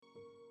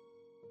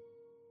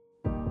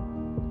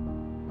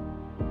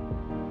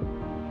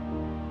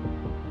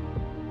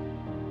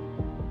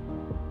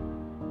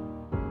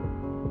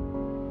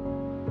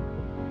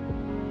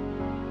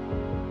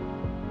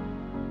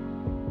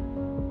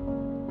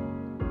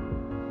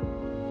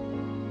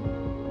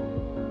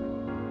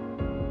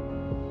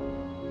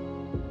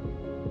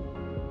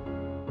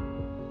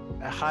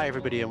Hi,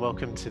 everybody, and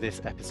welcome to this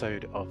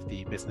episode of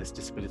the Business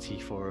Disability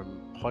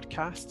Forum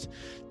podcast.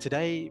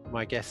 Today,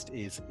 my guest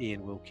is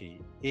Ian Wilkie.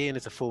 Ian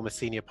is a former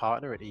senior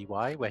partner at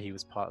EY, where he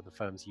was part of the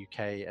firm's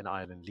UK and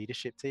Ireland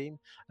leadership team,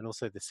 and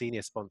also the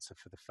senior sponsor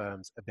for the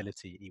firm's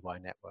Ability EY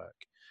network.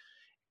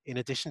 In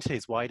addition to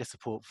his wider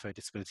support for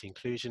disability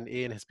inclusion,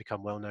 Ian has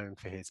become well known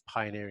for his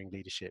pioneering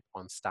leadership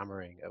on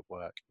stammering at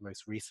work.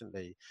 Most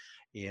recently,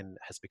 Ian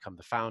has become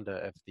the founder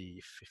of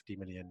the 50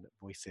 Million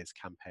Voices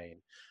campaign.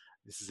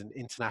 This is an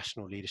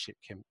international leadership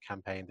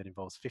campaign that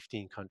involves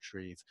 15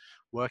 countries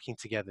working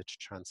together to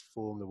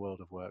transform the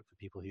world of work for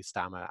people who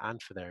stammer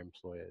and for their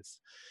employers.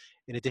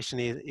 In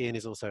addition, Ian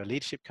is also a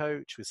leadership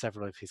coach, with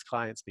several of his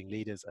clients being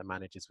leaders and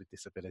managers with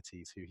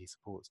disabilities who he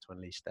supports to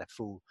unleash their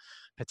full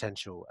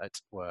potential at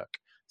work.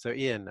 So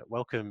Ian,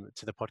 welcome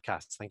to the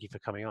podcast. Thank you for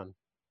coming on.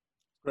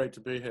 Great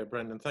to be here,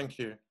 Brendan. Thank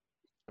you.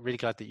 I'm really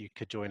glad that you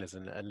could join us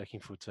and looking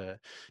forward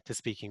to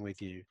speaking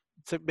with you.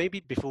 So maybe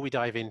before we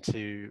dive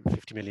into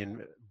 50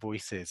 Million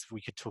Voices,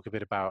 we could talk a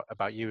bit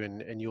about you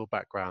and your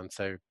background.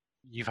 So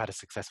you've had a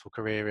successful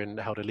career and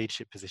held a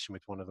leadership position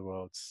with one of the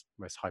world's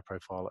most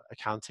high-profile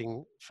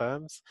accounting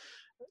firms.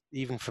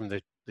 Even from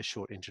the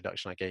short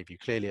introduction I gave you,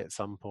 clearly at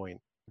some point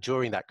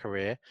during that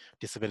career,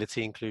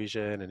 disability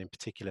inclusion and in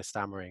particular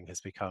stammering has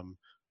become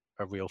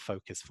a real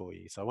focus for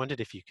you. So I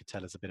wondered if you could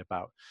tell us a bit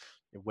about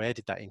where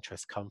did that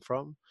interest come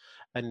from,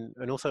 and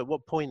also at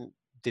what point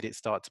did it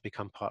start to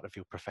become part of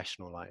your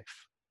professional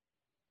life?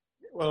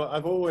 Well,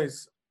 I've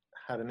always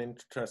had an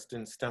interest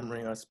in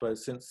stammering, I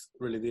suppose, since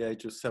really the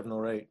age of 7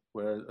 or 8,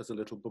 where as a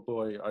little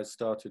boy I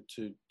started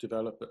to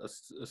develop a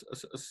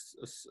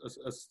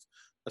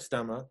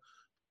stammer,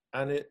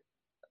 and it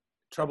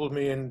troubled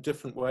me in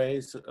different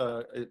ways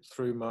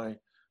through my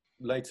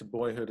later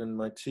boyhood and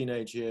my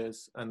teenage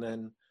years, and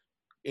then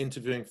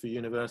interviewing for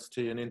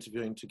university and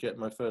interviewing to get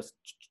my first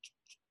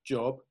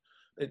job.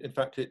 In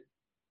fact, it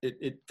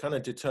kind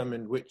of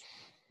determined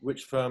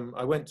which firm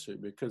I went to,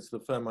 because the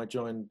firm I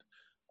joined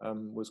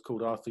was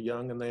called Arthur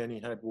Young, and they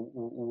only had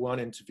one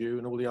interview,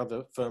 and all the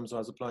other firms I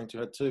was applying to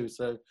had two.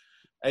 So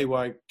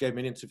AY gave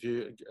me an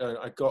interview.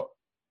 I got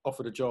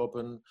offered a job,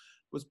 and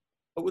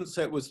I wouldn't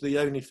say it was the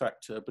only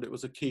factor, but it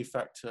was a key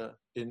factor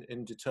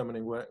in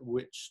determining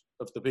which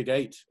of the big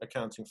 8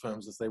 accounting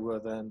firms, as they were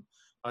then,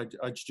 I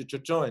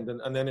joined.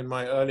 And then in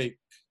my early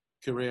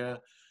career,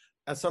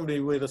 as somebody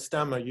with a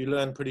stammer, you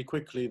learn pretty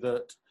quickly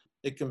that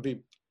it can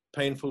be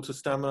painful to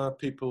stammer.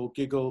 People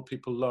giggle,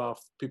 people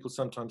laugh, people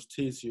sometimes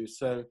tease you.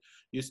 So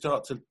you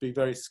start to be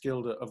very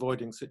skilled at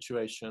avoiding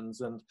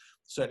situations. And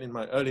certainly in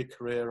my early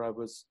career, I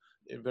was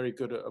very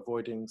good at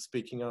avoiding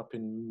speaking up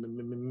in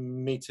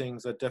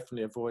meetings. I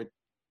definitely avoid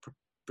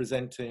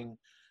presenting,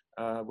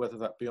 whether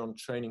that be on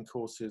training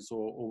courses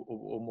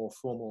or more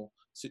formal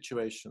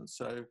situations.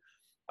 So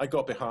I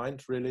got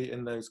behind really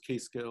in those key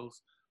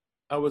skills.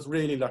 I was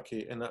really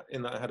lucky in that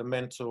I had a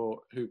mentor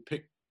who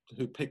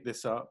picked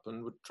this up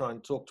and would try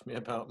and talk to me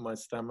about my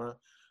stammer.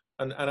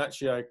 And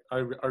actually I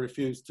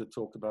refused to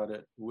talk about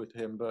it with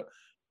him, but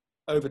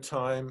over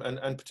time,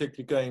 and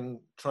particularly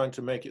trying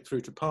to make it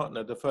through to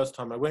partner, the first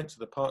time I went to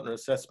the partner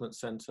assessment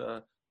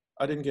center,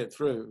 I didn't get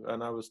through.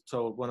 And I was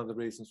told one of the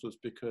reasons was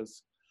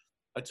because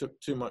I took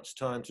too much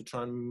time to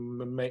try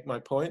and make my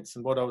points.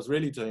 And what I was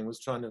really doing was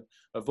trying to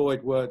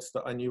avoid words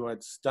that I knew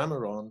I'd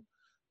stammer on,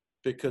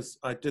 because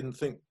I didn't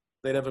think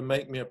they'd ever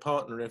make me a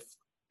partner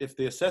if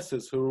the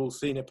assessors, who are all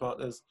senior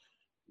partners,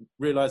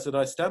 realized that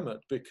I stammered.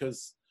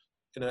 Because,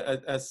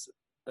 as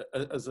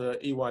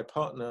a EY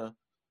partner,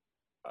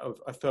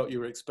 I felt you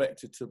were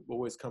expected to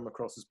always come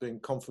across as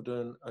being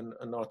confident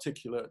and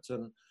articulate,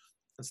 and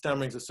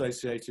stammering is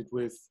associated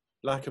with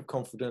lack of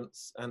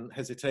confidence and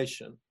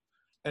hesitation.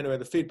 Anyway,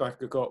 the feedback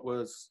I got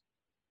was,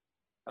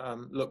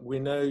 look,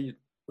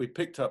 we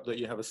picked up that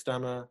you have a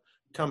stammer,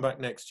 come back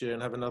next year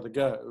and have another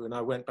go. And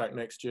I went back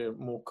next year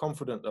more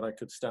confident that I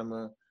could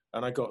stammer,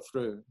 and I got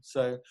through.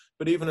 So,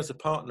 but even as a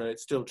partner, it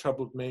still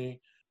troubled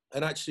me.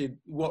 And actually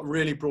what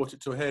really brought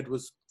it to a head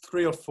was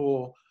 3 or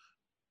 4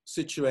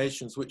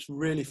 situations which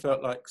really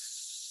felt like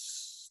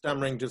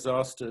stammering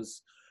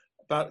disasters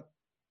about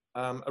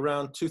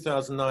around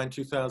 2009,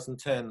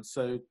 2010,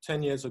 so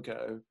 10 years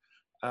ago.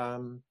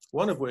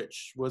 One of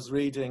which was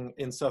reading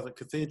in Southwark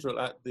Cathedral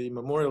at the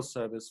memorial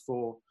service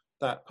for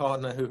that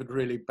partner who had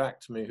really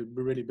backed me, who'd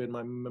really been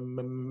my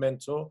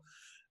mentor.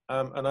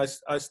 And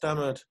I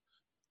stammered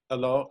a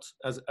lot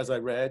as I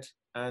read.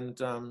 And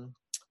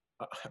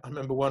I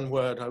remember one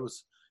word, it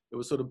was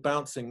sort of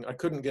bouncing. I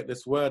couldn't get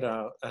this word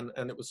out, and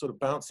it was sort of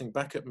bouncing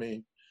back at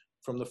me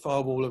from the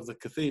far wall of the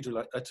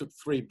cathedral. I took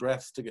 3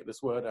 breaths to get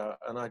this word out,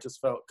 and I just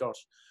felt,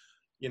 gosh,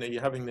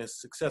 you're having this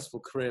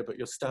successful career, but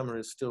your stammer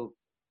is still,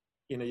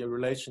 your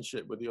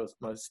relationship with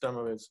my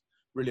stammer is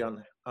really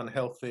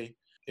unhealthy.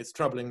 It's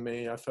troubling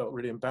me. I felt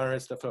really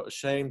embarrassed. I felt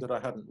ashamed that I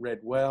hadn't read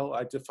well.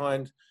 I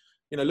defined,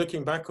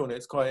 looking back on it,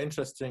 it's quite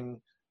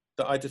interesting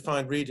that I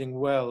defined reading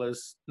well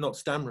as not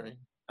stammering,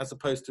 as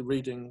opposed to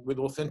reading with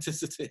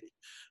authenticity.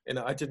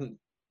 I didn't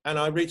And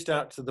I reached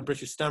out to the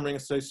British Stammering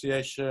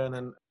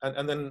Association,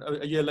 and then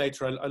a year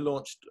later, I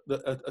launched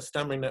a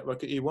stammering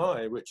network at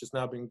EY, which has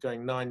now been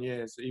going 9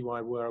 years, EY,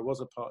 where I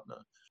was a partner.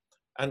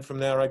 And from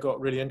there, I got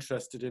really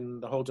interested in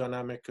the whole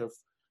dynamic of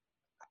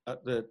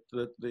the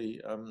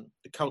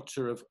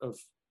culture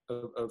of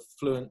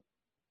fluent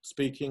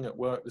speaking at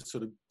work, the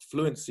sort of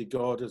fluency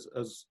god,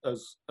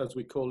 as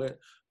we call it.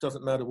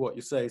 Doesn't matter what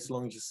you say, as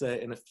long as you say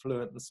it in a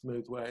fluent and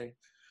smooth way.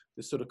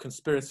 This sort of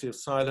conspiracy of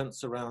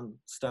silence around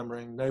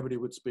stammering. Nobody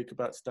would speak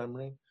about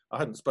stammering. I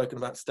hadn't spoken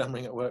about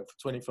stammering at work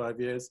for 25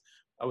 years.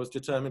 I was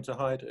determined to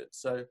hide it.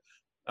 So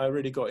I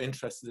really got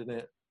interested in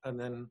it. And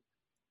then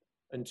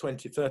in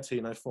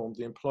 2013, I formed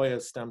the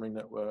Employers Stammering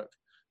Network,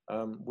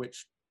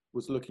 which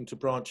was looking to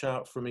branch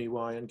out from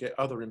EY and get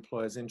other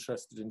employers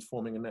interested in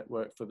forming a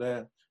network for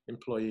their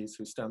employees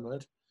who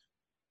stammered.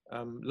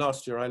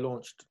 Last year, I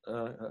launched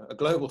a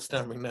global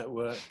stammering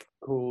network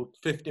called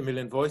 50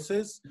 Million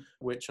Voices,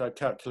 which I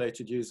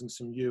calculated using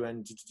some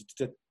UN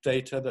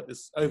data that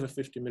there's over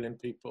 50 million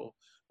people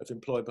of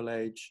employable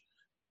age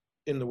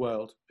in the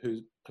world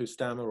who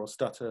stammer or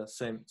stutter,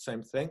 same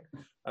thing.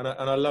 And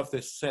I love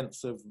this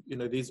sense of, you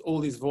know, all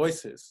these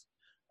voices.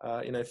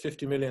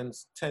 50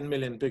 million's 10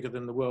 million bigger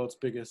than the world's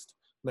biggest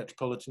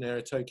metropolitan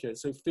area, Tokyo.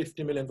 So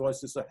 50 million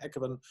voices, a heck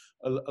of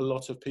a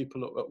lot of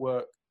people at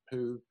work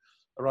who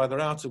are either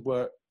out of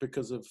work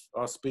because of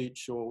our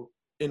speech or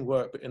in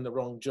work but in the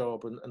wrong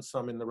job, and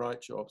some in the right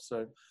job.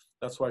 So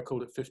that's why I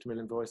called it 50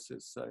 Million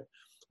Voices. So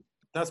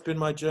that's been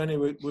my journey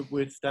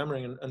with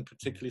stammering, and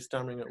particularly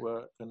stammering at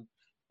work. And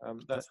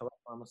that's how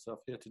I find myself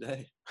here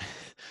today.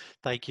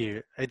 Thank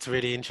you. It's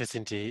really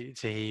interesting to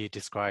hear you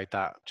describe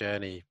that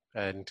journey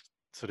and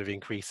sort of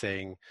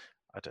increasing,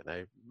 I don't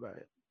know,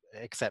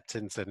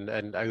 acceptance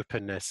and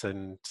openness,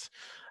 and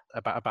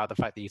about the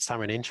fact that you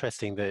stammer. And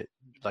interesting that,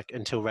 like,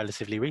 until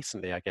relatively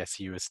recently, I guess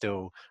you were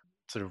still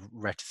sort of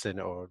reticent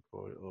or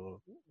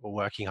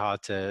working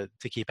hard to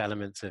keep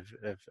elements of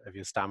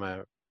your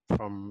stammer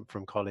from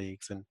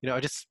colleagues. And, you know, I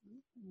just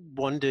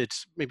wondered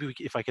maybe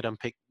if I could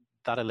unpick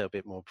that a little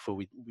bit more before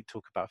we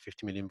talk about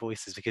 50 Million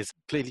Voices, because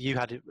clearly you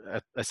had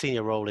a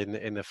senior role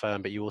in the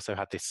firm, but you also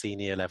had this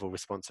senior level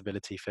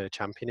responsibility for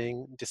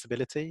championing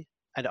disability.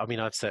 And I mean,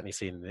 I've certainly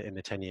seen in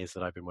the 10 years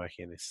that I've been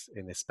working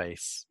in this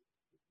space,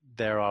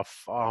 there are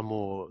far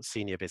more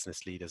senior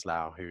business leaders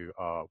now who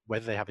are,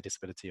 whether they have a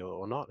disability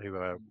or not, who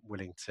are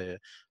willing to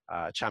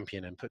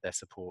champion and put their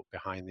support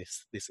behind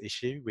this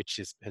issue, which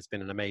has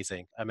been an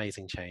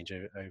amazing change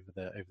over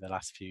the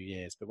last few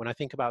years. But when I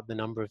think about the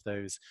number of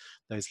those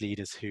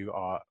leaders who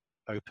are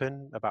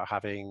open about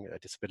having a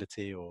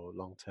disability or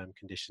long-term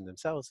condition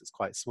themselves, it's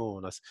quite small.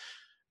 And I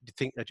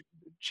think,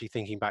 actually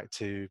thinking back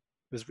to, it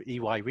was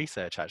EY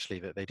research actually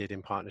that they did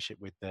in partnership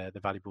with the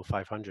Valuable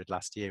 500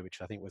 last year, which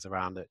I think was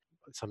around that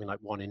something like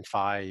 1 in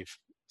 5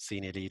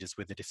 senior leaders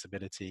with a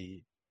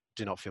disability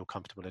do not feel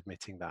comfortable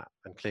admitting that.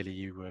 And clearly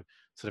you were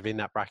sort of in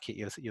that bracket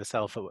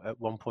yourself at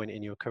one point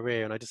in your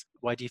career. And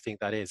why do you think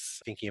that is?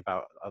 Thinking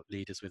about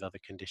leaders with other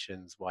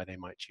conditions, why they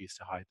might choose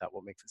to hide that,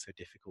 what makes it so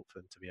difficult for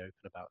them to be open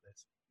about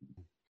this?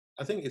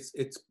 I think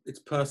it's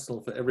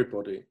personal for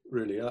everybody,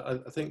 really. I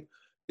think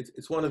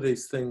it's one of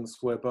these things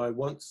whereby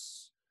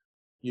once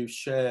you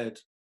shared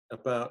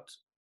about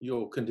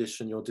your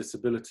condition, your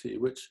disability,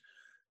 which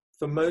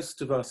for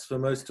most of us, for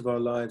most of our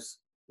lives,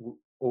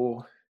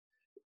 or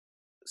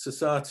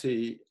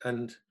society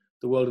and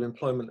the world of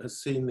employment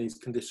has seen these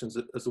conditions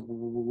as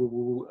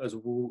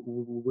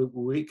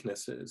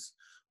weaknesses,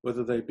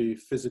 whether they be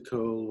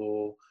physical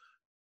or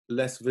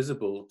less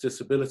visible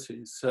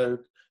disabilities. So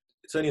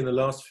it's only in the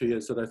last few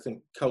years that I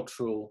think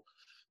cultural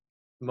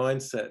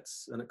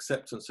mindsets and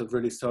acceptance have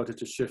really started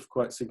to shift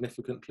quite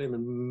significantly. I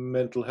mean,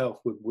 mental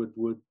health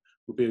would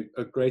be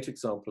a great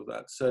example of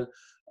that. So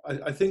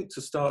I think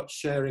to start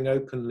sharing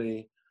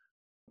openly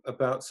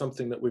about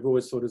something that we've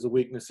always thought is a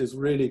weakness is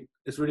really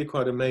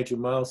quite a major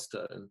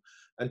milestone.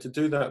 And to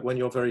do that when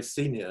you're very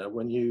senior,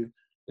 when you,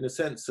 in a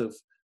sense, have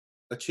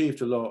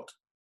achieved a lot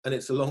and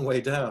it's a long way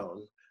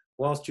down,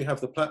 whilst you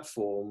have the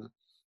platform,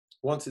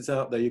 once it's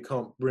out there, you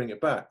can't bring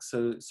it back.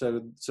 So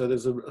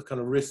there's a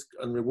kind of risk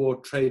and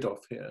reward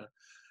trade-off here.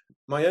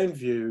 My own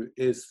view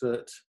is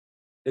that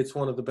it's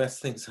one of the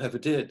best things I ever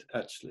did,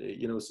 actually,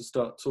 you know, was to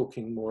start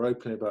talking more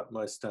openly about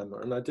my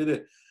stammer. And I did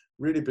it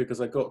really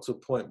because I got to a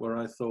point where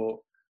I thought,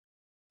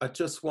 I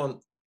just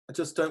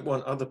don't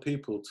want other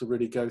people to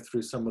really go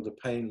through some of the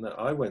pain that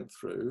I went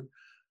through,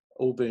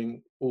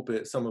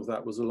 albeit some of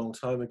that was a long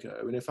time ago.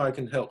 And if I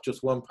can help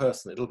just one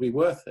person, it'll be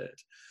worth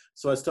it.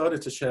 So I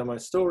started to share my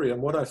story.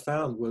 And what I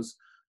found was,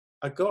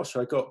 I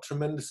got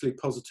tremendously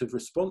positive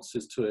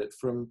responses to it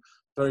from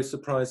very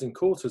surprising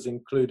quarters,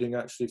 including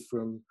actually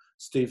from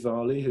Steve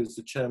Varley, who's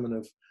the chairman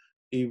of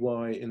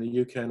EY in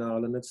the UK and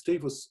Ireland. And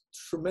Steve was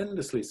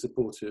tremendously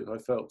supportive, I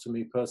felt, to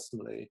me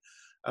personally,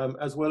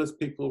 as well as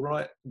people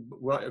right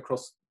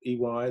across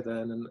EY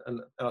then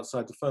and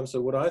outside the firm. So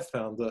what I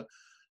found that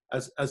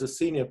as a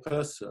senior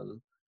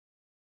person,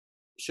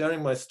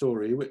 sharing my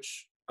story,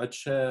 which I'd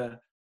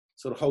share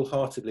sort of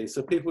wholeheartedly.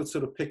 So people would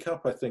sort of pick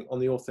up, I think, on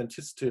the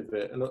authenticity of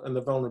it and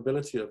the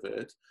vulnerability of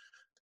it,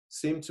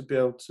 seem to be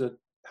able to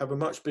have a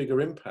much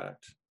bigger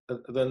impact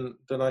than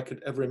I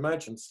could ever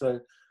imagine. So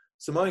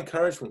my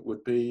encouragement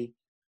would be,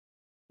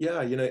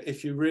 yeah, you know,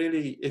 if you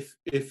really,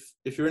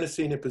 if you're in a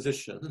senior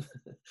position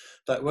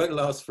that won't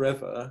last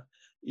forever,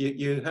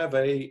 you have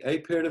a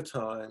period of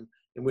time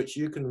in which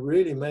you can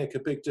really make a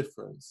big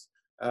difference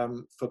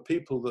for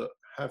people that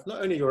have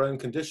not only your own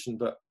condition,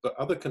 but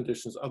other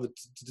conditions, other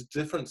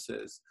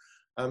differences.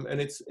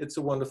 And it's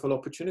a wonderful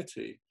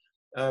opportunity.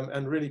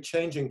 And really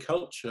changing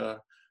culture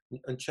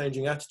and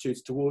changing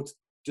attitudes towards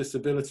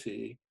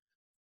disability.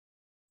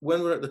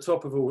 When we're at the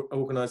top of an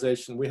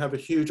organization, we have a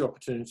huge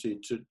opportunity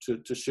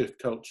to shift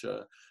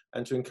culture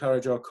and to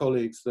encourage our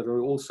colleagues that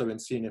are also in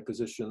senior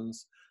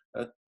positions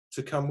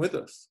to come with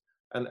us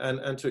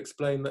and to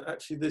explain that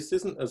actually this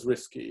isn't as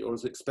risky or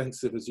as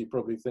expensive as you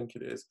probably think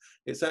it is.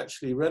 It's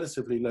actually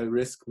relatively low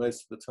risk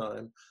most of the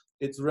time.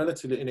 It's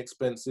relatively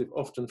inexpensive,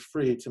 often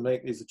free to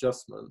make these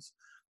adjustments.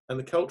 And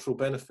the cultural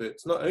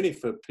benefits, not only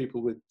for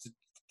people with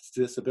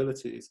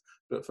disabilities,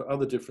 but for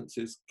other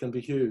differences, can be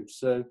huge.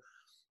 So,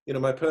 you know,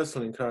 my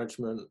personal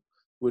encouragement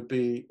would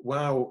be,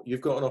 wow,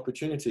 you've got an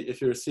opportunity. If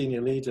you're a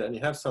senior leader and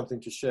you have something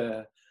to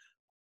share,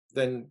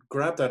 then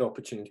grab that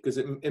opportunity, because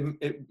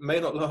it may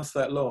not last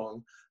that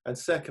long. And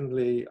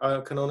secondly,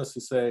 I can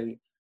honestly say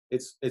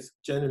it's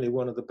genuinely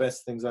one of the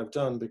best things I've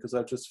done, because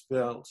I've just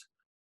felt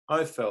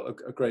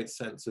a great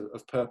sense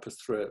of purpose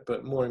through it.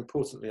 But more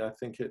importantly, I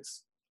think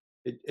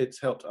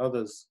it's helped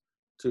others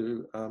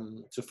to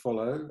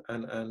follow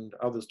and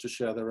others to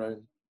share their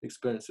own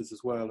experiences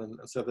as well. And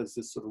so there's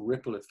this sort of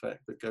ripple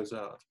effect that goes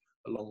out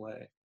a long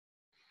way.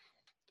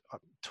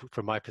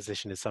 From my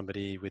position as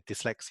somebody with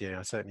dyslexia,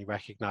 I certainly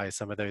recognize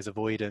some of those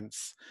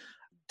avoidance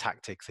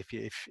tactics,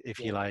 if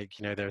you like.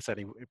 You know, there are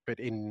certainly, but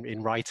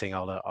in writing,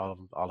 I'll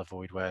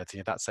avoid words. You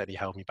know, that certainly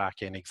held me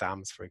back in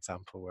exams, for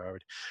example, where I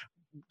would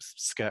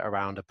skirt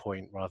around a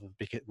point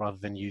rather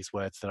than use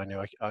words that I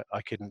know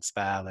I couldn't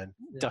spell, and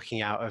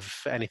ducking out of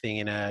anything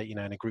in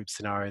a group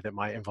scenario that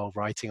might involve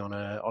writing on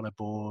a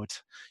board,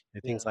 you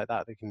know, things like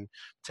that can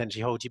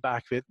potentially hold you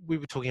back. We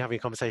were having a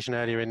conversation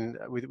earlier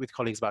with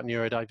colleagues about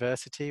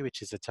neurodiversity,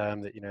 which is a term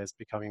that, you know, is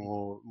becoming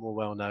more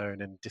well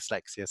known, and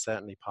dyslexia is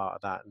certainly part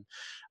of that. And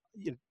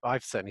you know,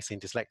 I've certainly seen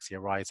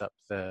dyslexia rise up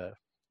the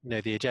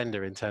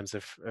agenda in terms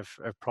of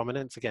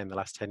prominence again the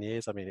last 10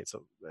 years. I mean, it's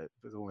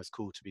almost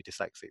cool to be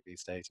dyslexic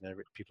these days. You know,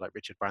 people like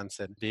Richard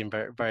Branson being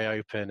very, very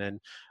open.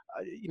 And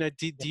you know,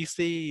 do you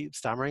see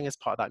stammering as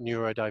part of that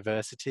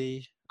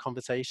neurodiversity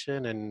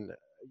conversation? And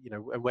you know,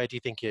 where do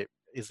you think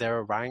is there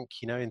a rank,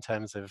 you know, in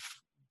terms of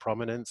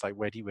prominence? Like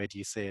where do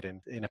you see it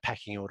in a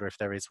pecking order, if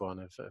there is one,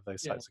 of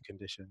those types of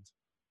conditions?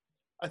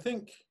 I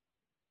think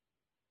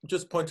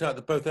just point out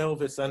that both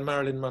Elvis and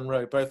Marilyn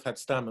Monroe both had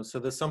stammers, so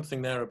there's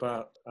something there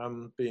about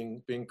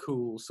being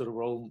cool sort of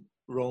role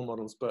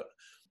models. But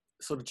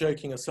sort of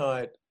joking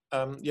aside,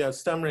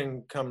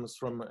 stammering comes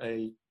from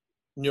a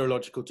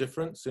neurological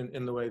difference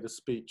in the way the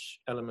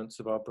speech elements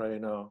of our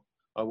brain are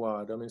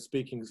wired. I mean,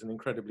 speaking is an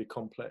incredibly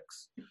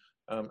complex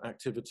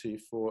activity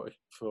for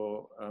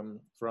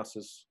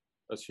us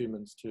as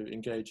humans to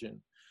engage in,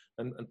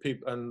 and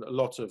a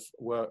lot of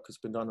work has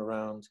been done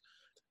around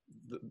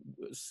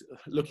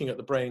looking at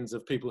the brains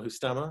of people who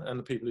stammer and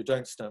the people who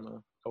don't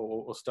stammer,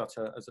 or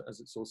stutter as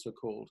it's also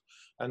called.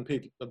 And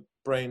the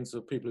brains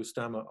of people who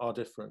stammer are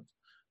different.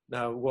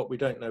 Now, what we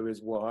don't know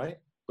is why,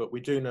 but we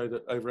do know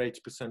that over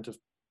 80% of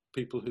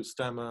people who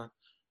stammer,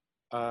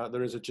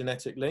 there is a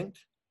genetic link,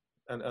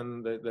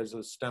 and there's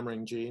a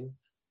stammering gene.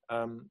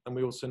 And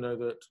we also know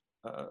that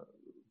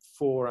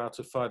 4 out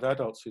of 5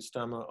 adults who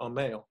stammer are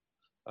male,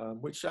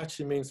 which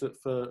actually means that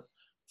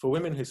for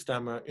women who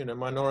stammer, you know,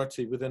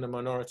 minority within a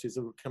minority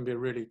can be a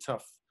really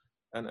tough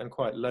and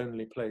quite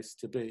lonely place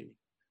to be.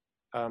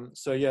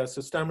 So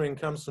stammering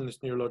comes from this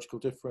neurological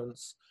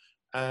difference.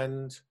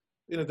 And,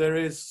 you know, there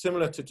is,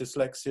 similar to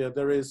dyslexia,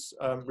 there is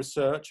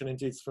research, and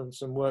indeed from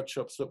some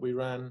workshops that we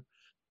ran,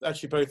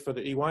 actually both for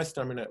the EY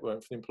Stammering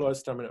Network, for the Employer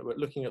Stammering Network,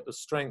 looking at the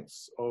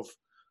strengths of,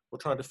 or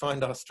trying to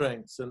find our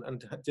strengths,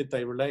 and did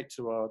they relate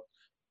to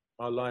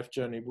our life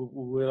journey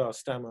with our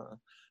stammer.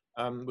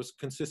 Was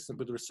consistent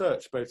with the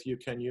research, both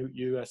UK and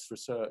US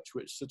research,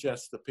 which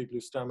suggests that people who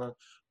stammer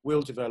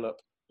will develop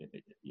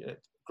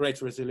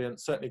greater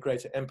resilience, certainly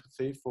greater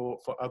empathy for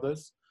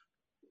others,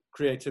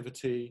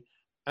 creativity,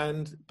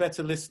 and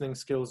better listening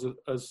skills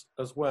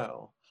as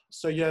well.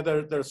 So yeah,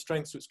 there are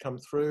strengths which come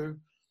through.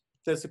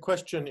 There's a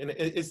question,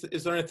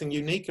 is there anything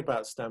unique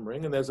about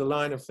stammering? And there's a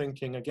line of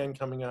thinking, again,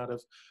 coming out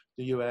of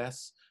the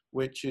US,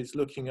 which is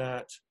looking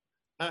at,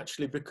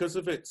 actually, because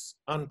of its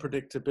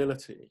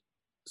unpredictability,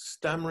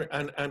 stammering,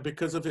 and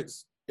because of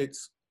its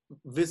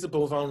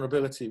visible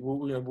vulnerability,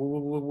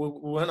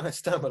 when I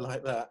stammer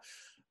like that,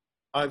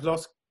 I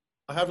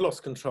have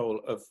lost control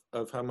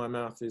of how my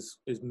mouth is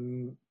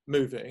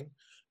moving,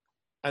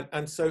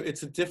 and so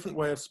it's a different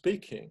way of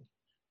speaking.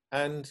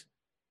 And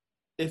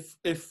if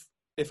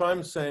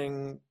I'm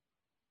saying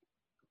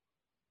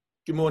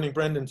good morning,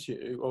 Brendan, to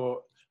you,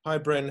 or hi,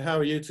 Bren, how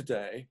are you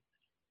today?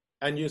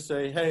 And you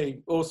say,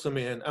 hey, awesome,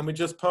 Ian, and we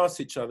just pass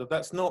each other.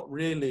 That's not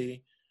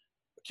really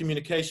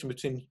communication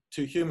between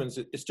two humans.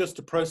 It's just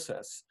a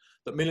process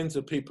that millions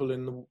of people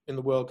in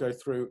the world go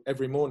through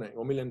every morning,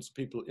 or millions of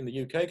people in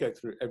the UK go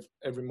through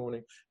every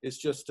morning. It's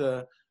just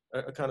a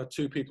kind of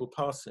two people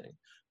passing.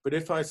 But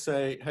if I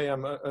say, hey,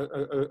 I'm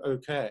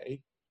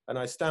okay, and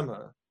I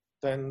stammer,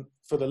 then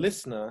for the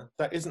listener,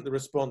 that isn't the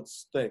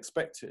response they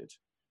expected.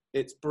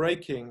 It's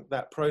breaking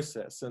that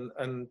process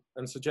and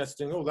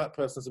suggesting, oh, that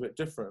person's a bit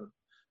different,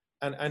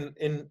 and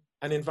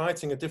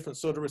inviting a different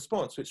sort of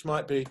response, which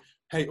might be,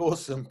 hey,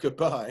 awesome,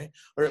 goodbye,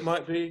 or it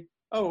might be,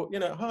 oh,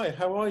 hi,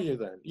 how are you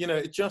then?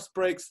 It just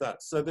breaks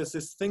that. So there's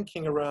this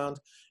thinking around,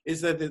 is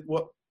there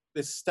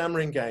this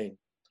stammering game,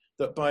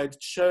 that by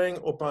showing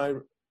or by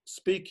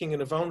speaking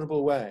in a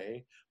vulnerable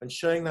way and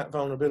showing that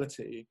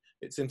vulnerability,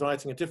 it's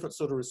inviting a different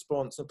sort of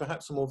response, and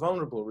perhaps a more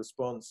vulnerable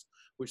response,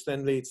 which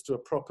then leads to a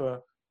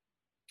proper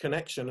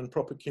connection and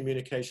proper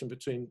communication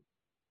between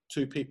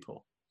two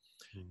people.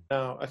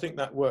 Now, I think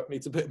that work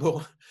needs a bit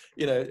more,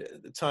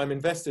 time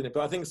invested in it,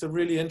 but I think it's a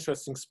really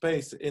interesting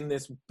space in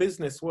this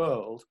business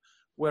world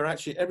where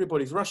actually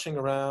everybody's rushing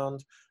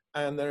around,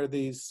 and there are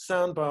these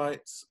sound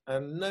bites,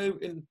 and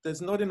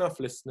there's not enough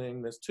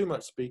listening, there's too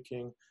much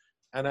speaking,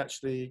 and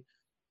actually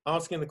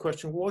asking the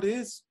question, what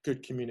is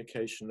good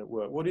communication at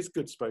work? What is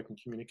good spoken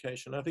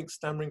communication? I think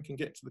stammering can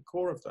get to the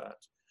core of that,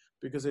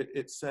 because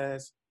it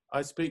says,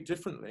 I speak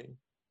differently,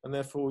 and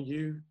therefore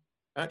you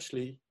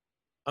actually,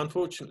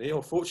 unfortunately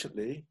or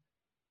fortunately,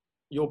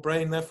 your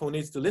brain therefore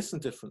needs to listen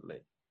differently.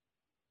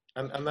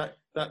 And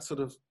that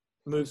sort of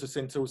moves us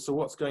into, so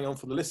what's going on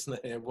for the listener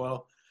here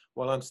while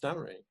I'm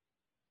stammering?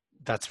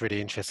 That's really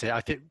interesting.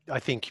 I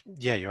think,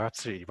 yeah, you're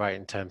absolutely right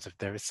in terms of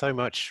there is so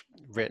much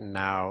written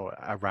now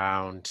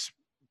around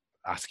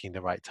asking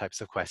the right types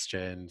of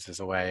questions as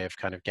a way of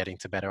kind of getting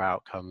to better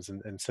outcomes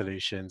and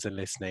solutions and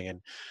listening.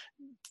 And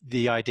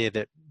the idea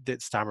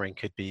that stammering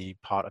could be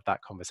part of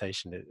that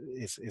conversation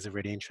is a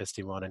really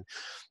interesting one. And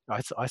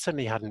I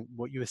certainly hadn't,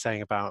 what you were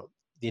saying about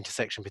the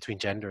intersection between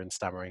gender and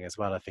stammering as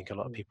well, I think a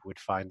lot of people would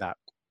find that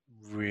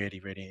really,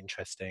 really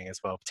interesting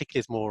as well, particularly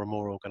as more and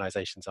more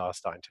organizations are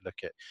starting to look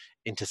at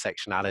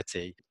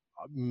intersectionality.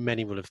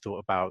 Many will have thought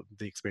about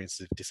the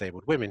experiences of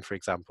disabled women, for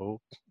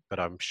example, but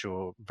I'm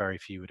sure very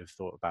few would have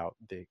thought about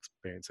the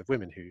experience of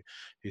women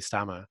who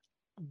stammer.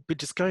 But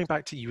just going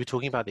back to, you were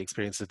talking about the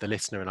experience of the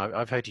listener, and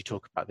I've heard you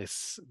talk about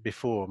this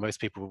before.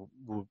 Most people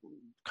will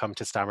come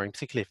to stammering,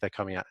 particularly if they're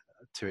coming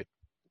to it,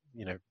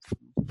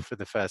 for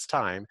the first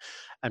time,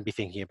 and be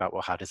thinking about,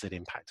 well, how does it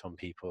impact on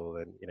people,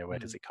 and where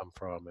does it come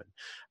from,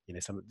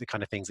 and some of the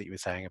kind of things that you were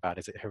saying about,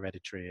 is it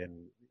hereditary,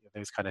 and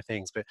those kind of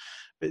things. But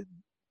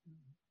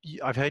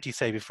I've heard you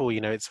say before,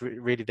 it's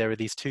really, there are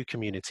these two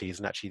communities,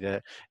 and actually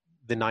the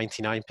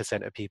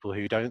 99% of people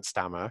who don't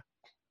stammer,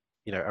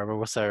 are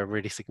also a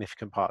really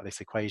significant part of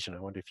this equation. I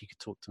wonder if you could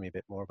talk to me a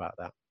bit more about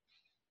that.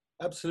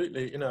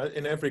 Absolutely.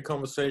 In every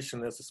conversation,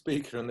 there's a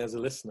speaker and there's a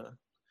listener.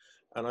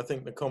 And I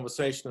think the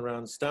conversation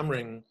around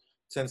stammering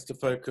tends to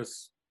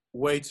focus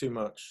way too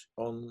much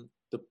on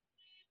the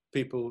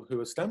people who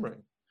are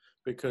stammering,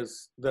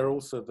 because they're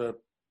also the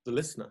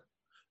listener.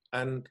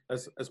 And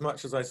as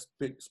much as I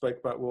spoke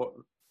about what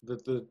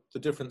the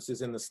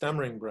differences in the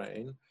stammering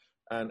brain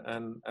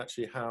and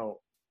actually how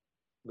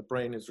the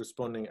brain is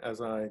responding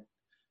as I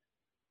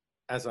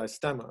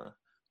stammer,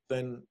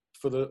 then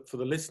for the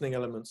listening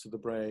elements of the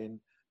brain,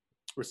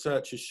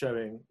 research is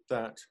showing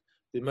that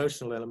the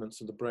emotional elements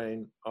of the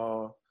brain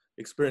are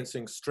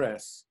experiencing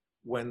stress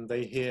when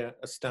they hear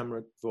a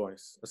stammering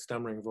voice.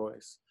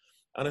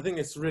 And I think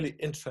it's really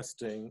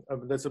interesting.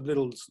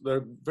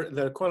 There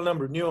are quite a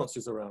number of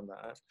nuances around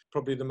that.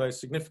 Probably the most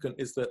significant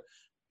is that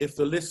if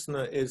the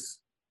listener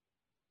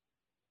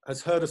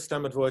has heard a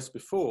stammered voice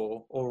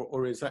before,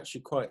 or is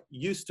actually quite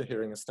used to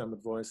hearing a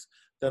stammered voice,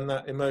 then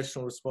that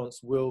emotional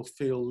response will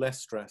feel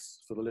less stress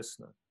for the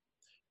listener.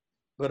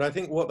 But I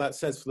think what that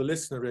says for the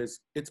listener is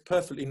it's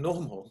perfectly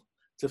normal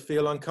to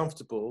feel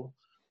uncomfortable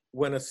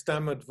when a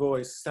stammering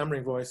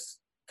voice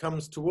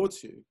comes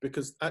towards you,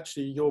 because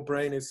actually your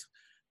brain is,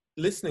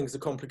 listening is a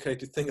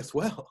complicated thing as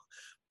well.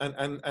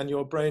 And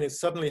your brain is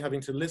suddenly having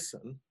to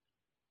listen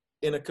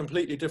in a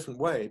completely different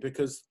way,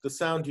 because the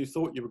sound you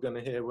thought you were going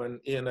to hear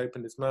when Ian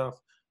opened his mouth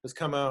has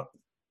come out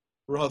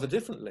rather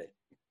differently.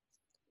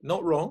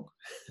 Not wrong,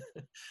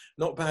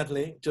 not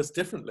badly, just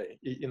differently,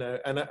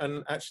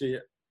 and actually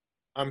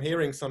I'm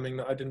hearing something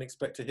that I didn't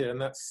expect to hear, and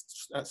that's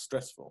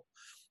stressful.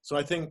 So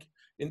I think,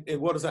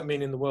 what does that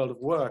mean in the world of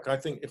work? I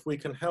think if we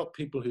can help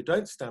people who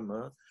don't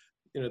stammer,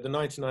 the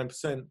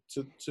 99%,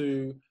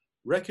 to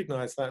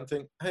recognize that and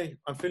think, hey,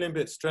 I'm feeling a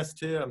bit stressed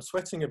here, I'm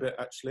sweating a bit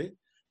actually,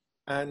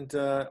 and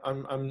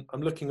I'm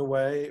looking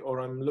away,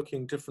 or I'm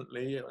looking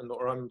differently,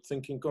 or I'm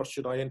thinking, gosh,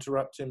 should I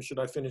interrupt him? Should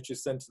I finish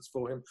his sentence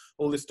for him?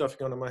 All this stuff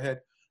going on in my head.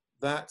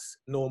 That's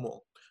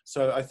normal.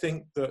 So I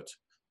think that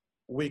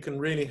we can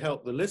really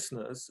help the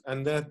listeners,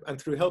 and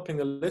through helping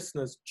the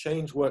listeners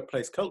change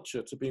workplace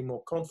culture to be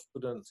more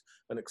confident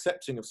and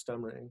accepting of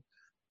stammering,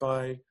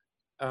 by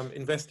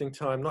investing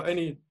time not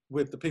only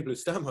with the people who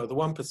stammer, the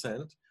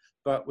 1%,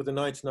 but with the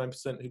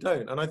 99% who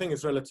don't. And I think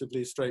it's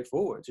relatively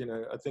straightforward. You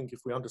know, I think if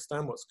we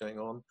understand what's going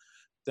on,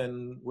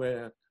 then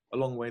we're a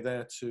long way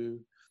there to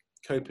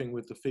coping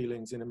with the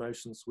feelings and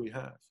emotions we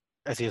have.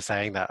 As you're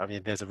saying that, I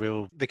mean, there's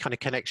the kind of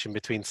connection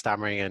between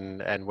stammering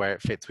and where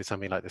it fits with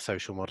something like the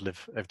social model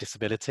of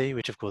disability,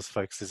 which of course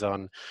focuses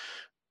on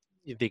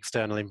the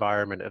external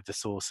environment of the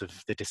source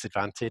of the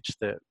disadvantage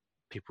that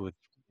people with,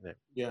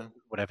 you know,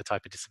 whatever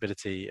type of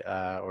disability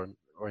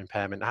or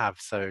impairment have.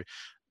 So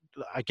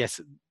I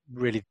guess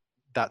really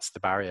that's the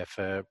barrier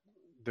for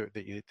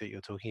that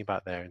you're talking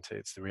about there, and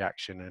it's the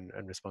reaction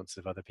and response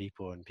of other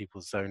people and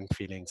people's own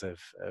feelings of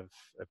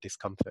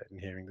discomfort in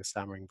hearing the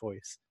stammering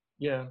voice.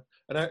 Yeah,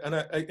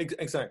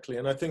 exactly.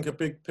 And I think a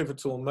big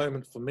pivotal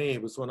moment for me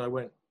was when I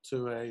went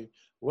to a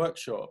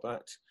workshop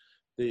at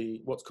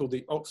what's called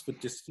the Oxford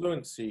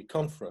Disfluency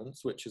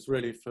Conference, which is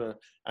really for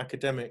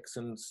academics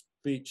and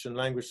speech and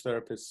language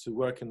therapists who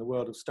work in the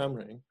world of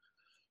stammering.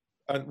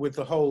 And with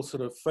the whole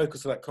sort of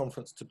focus of that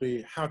conference to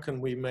be, how can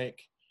we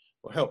make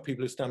or help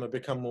people who stammer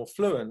become more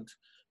fluent?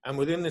 And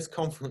within this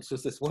conference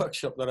was this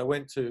workshop that I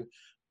went to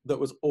that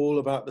was all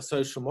about the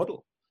social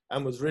model,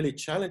 and was really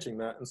challenging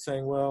that and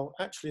saying, well,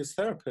 actually, as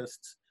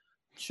therapists,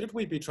 should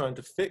we be trying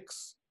to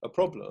fix a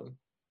problem,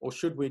 or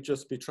should we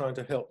just be trying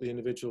to help the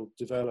individual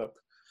develop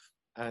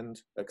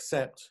and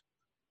accept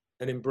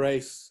and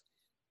embrace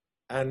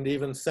and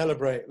even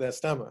celebrate their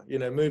stammer, you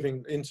know,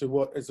 moving into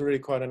what is really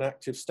quite an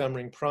active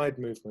stammering pride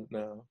movement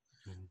now.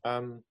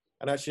 Mm-hmm.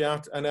 And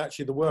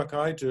actually the work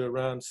I do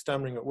around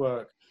stammering at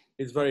work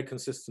is very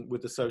consistent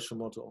with the social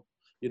model.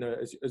 You know,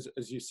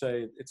 as you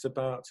say, it's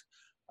about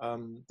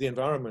the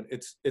environment,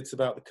 it's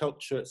about the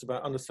culture, it's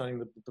about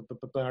understanding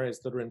the barriers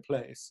that are in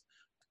place.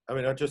 I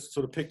mean, I just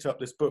sort of picked up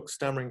this book,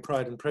 Stammering,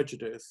 Pride and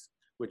Prejudice,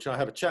 which I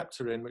have a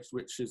chapter in,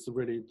 which is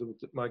really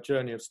my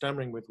journey of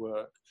stammering with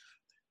work.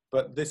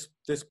 But this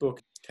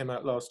book came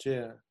out last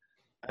year,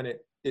 and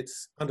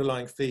its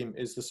underlying theme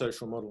is the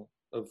social model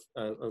of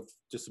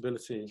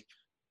disability,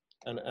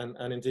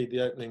 and indeed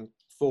the opening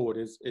forward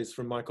is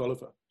from Mike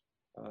Oliver,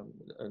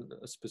 and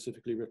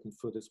specifically written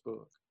for this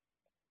book.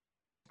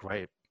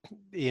 Great.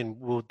 Ian,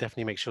 we'll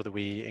definitely make sure that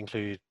we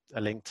include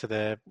a link to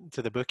the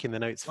book in the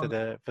notes for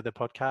the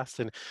podcast.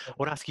 And I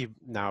want to ask you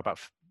now about.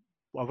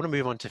 I want to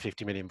move on to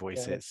 50 Million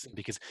Voices,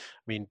 because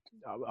I mean,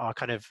 our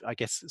kind of, I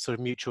guess, sort of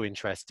mutual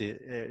interest,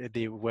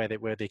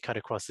 where they cut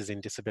across is in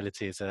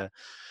disability as a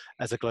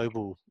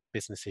global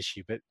business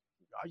issue. But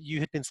you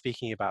had been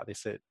speaking about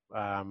this at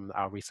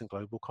our recent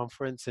global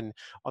conference, and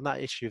on that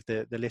issue of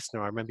the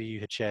listener, I remember you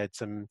had shared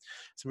some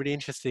really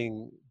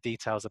interesting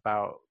details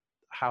about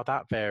how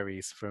that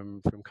varies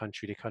from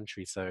country to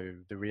country. So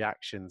the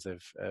reactions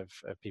of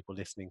people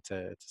listening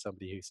to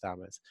somebody who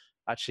stammers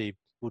actually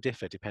will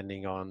differ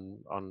depending on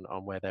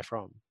where they're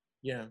from.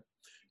 Yeah.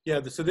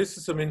 So this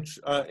is some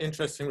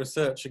interesting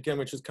research, again,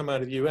 which has come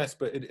out of the US,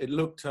 but it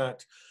looked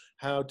at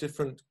how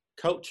different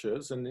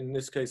cultures, and in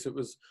this case it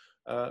was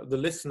the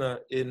listeners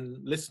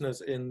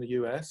in the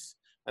US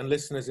and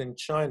listeners in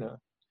China,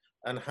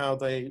 and how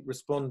they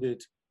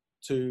responded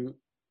to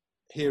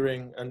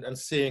hearing and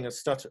seeing a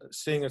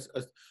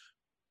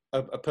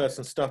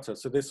person stutter.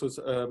 So this was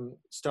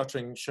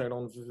stuttering shown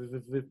on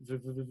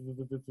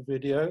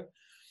video,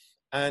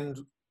 and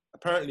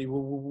apparently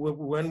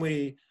when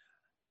we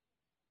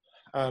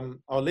are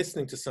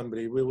listening to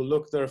somebody, we will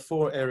look. There are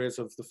 4 areas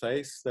of the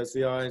face. There's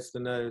the eyes, the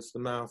nose, the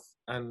mouth,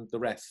 and the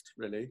rest,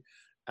 really.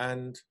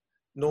 And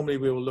normally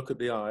we will look at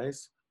the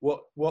eyes.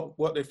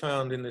 What they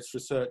found in this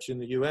research in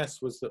the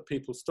US was that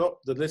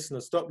the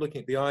listeners stopped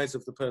looking at the eyes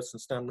of the person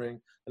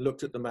stammering and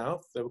looked at the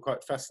mouth. They were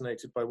quite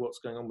fascinated by what's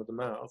going on with the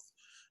mouth.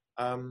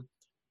 And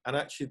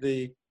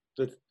actually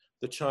the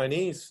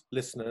Chinese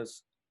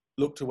listeners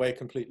looked away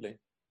completely.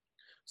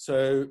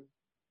 So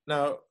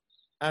now,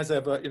 as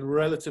ever, in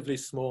relatively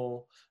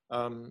small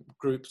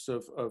groups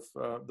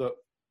that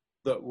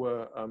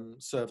were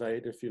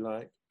surveyed, if you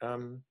like,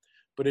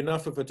 but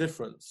enough of a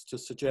difference to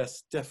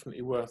suggest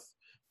definitely worth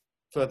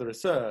further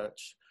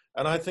research.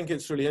 And I think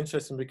it's really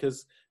interesting,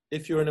 because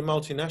if you're in a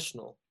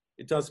multinational,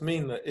 it does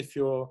mean that if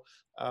you're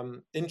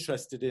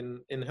interested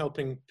in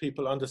helping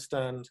people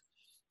understand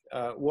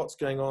what's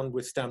going on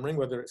with stammering,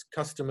 whether it's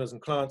customers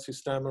and clients who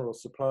stammer, or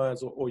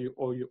suppliers, or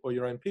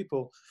your own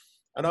people,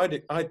 and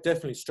I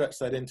definitely stretch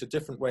that into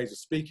different ways of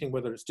speaking,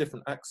 whether it's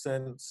different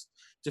accents,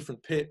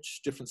 different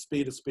pitch, different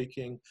speed of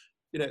speaking.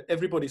 You know,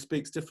 everybody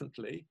speaks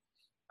differently.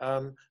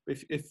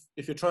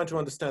 If you're trying to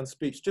understand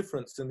speech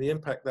difference and the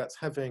impact that's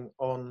having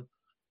on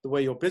the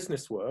way your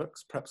business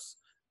works, perhaps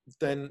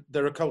then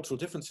there are cultural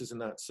differences in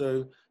that.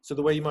 So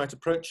the way you might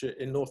approach it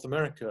in North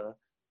America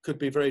could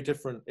be very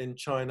different in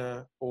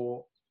China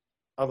or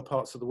other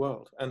parts of the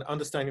world. And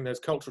understanding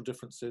those cultural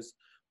differences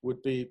would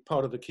be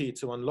part of the key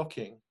to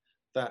unlocking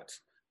that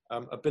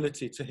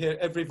ability to hear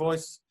every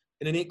voice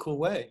in an equal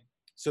way,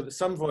 so that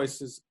some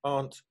voices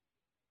don't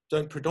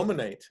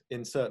predominate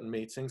in certain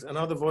meetings, and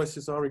other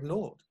voices are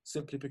ignored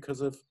simply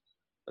because of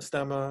a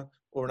stammer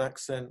or an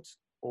accent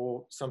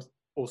or some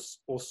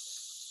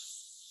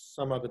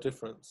some other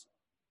difference.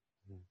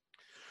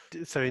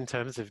 So in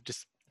terms of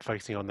just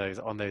focusing on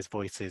those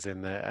voices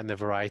and the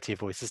variety of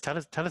voices, tell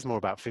us more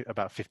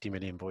about 50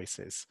 million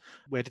voices.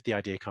 Where did the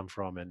idea come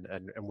from, and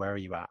where are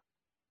you at?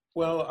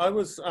 Well, I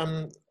was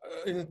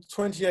in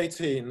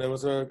 2018. There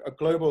was a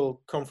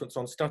global conference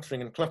on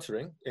stuttering and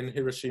cluttering in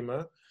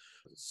Hiroshima,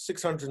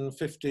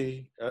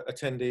 650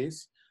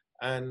 attendees,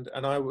 and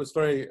I was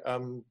very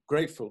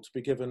grateful to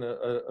be given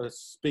a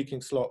speaking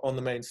slot on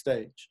the main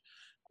stage.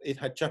 It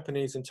had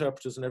Japanese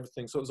interpreters and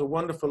everything, so it was a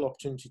wonderful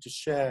opportunity to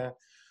share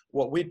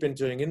what we'd been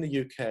doing in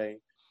the UK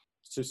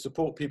to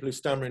support people who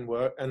stammer in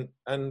work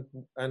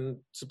and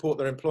support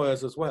their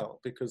employers as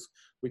well, because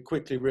we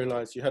quickly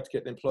realized you had to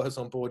get the employers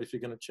on board if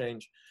you're going to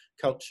change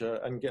culture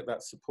and get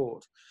that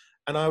support.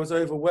 And I was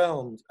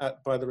overwhelmed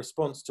by the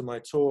response to my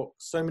talk.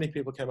 So many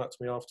people came up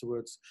to me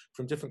afterwards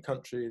from different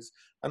countries,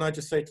 and I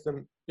just say to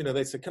them, you know,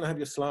 they said, "Can I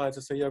have your slides?"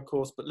 I say, "Yeah, of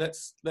course, but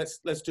let's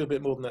do a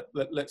bit more than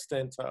that. Let's stay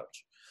in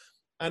touch."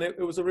 And it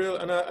was a real,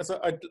 and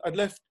I'd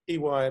left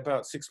EY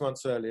about 6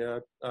 months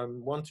earlier,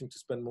 wanting to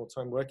spend more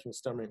time working with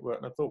stammering at work.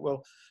 And I thought,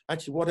 well,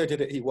 actually what I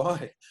did at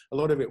EY, a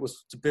lot of it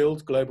was to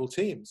build global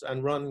teams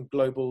and run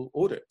global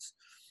audits.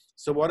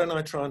 So why don't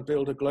I try and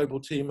build a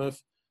global team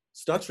of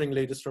stuttering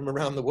leaders from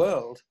around the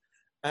world?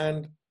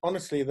 And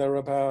honestly, there were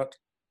about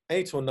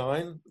 8 or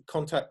 9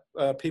 contact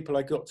people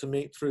I got to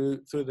meet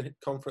through the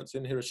conference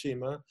in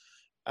Hiroshima.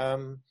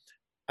 And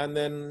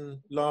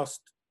then last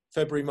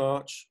February,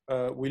 March,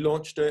 we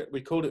launched it. We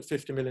called it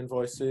 50 Million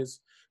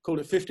Voices. Called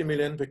it 50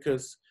 million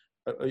because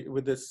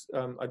with this,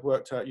 I'd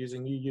worked out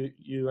using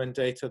UN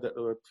data that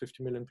there were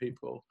 50 million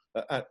people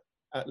at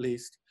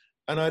least.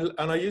 And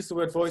I used the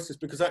word voices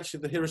because actually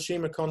the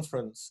Hiroshima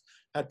conference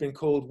had been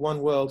called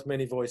One World,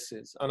 Many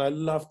Voices. And I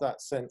love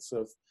that sense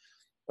of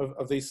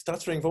these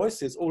stuttering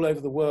voices all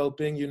over the world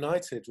being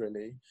united,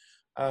 really.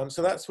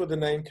 So that's where the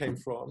name came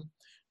from.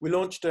 We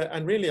launched it,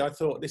 and really I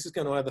thought this is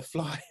going to either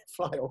fly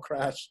or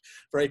crash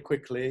very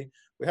quickly.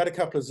 We had a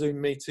couple of Zoom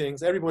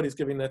meetings. Everybody's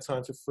giving their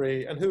time for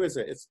free. And who is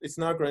it? It's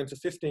now grown to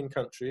 15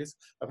 countries.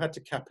 I've had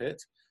to cap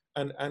it.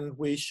 And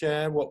we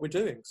share what we're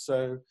doing.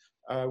 So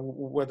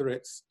whether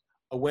it's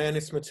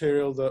awareness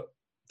material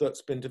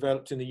that's been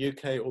developed in the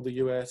UK or the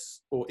US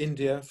or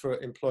India for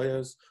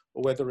employers,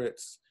 or whether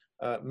it's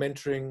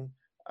mentoring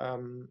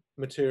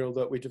material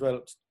that we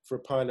developed for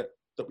a pilot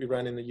that we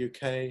ran in the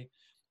UK,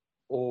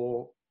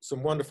 or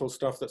some wonderful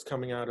stuff that's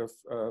coming out of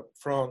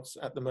France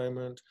at the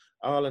moment.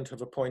 Ireland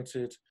have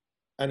appointed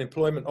an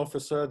employment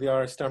officer, the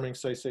Irish Stammering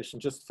Association,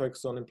 just to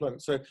focus on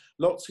employment. So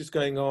lots is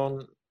going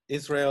on.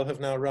 Israel have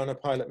now run a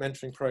pilot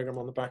mentoring program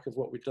on the back of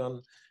what we've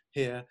done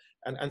here.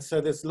 And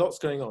so there's lots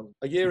going on.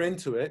 A year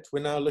into it,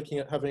 we're now looking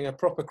at having a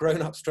proper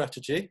grown-up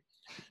strategy.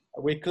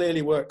 We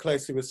clearly work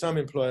closely with some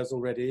employers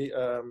already,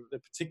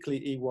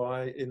 particularly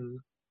EY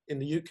in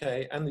the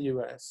UK and the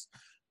US,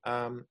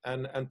 and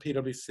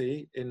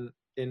PwC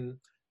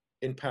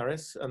in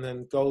Paris, and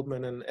then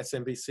Goldman and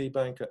SMBC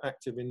Bank are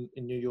active in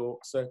New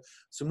York. So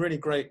some really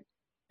great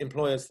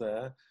employers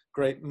there,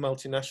 great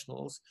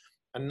multinationals.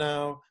 And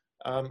now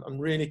I'm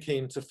really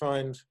keen to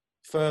find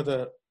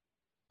further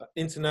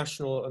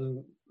international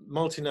and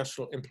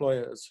multinational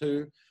employers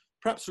who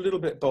perhaps a little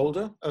bit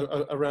bolder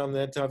around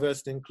their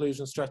diversity and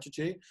inclusion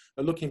strategy,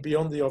 are looking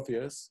beyond the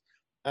obvious,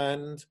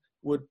 and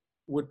would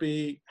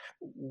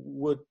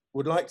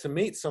like to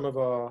meet some of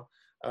our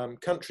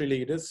country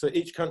leaders. So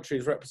each country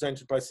is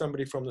represented by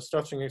somebody from the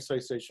Stuttering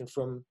Association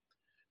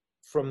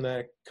from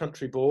their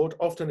country board.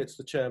 Often it's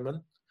the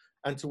chairman,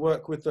 and to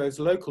work with those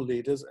local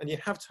leaders. And you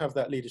have to have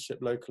that leadership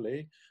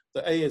locally.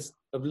 The A is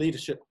of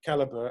leadership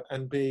caliber,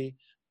 and B,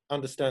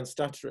 understand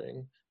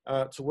stuttering,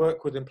 to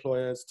work with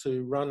employers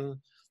to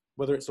run,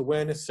 whether it's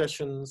awareness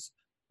sessions,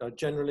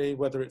 generally,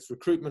 whether it's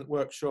recruitment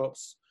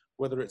workshops,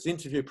 whether it's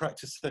interview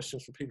practice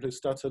sessions for people who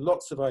stutter,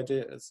 lots of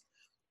ideas.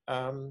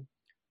 And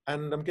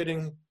I'm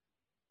getting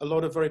a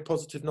lot of very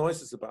positive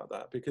noises about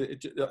that, because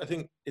I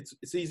think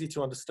it's easy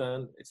to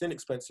understand, it's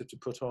inexpensive to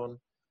put on,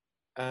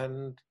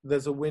 and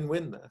there's a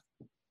win-win there.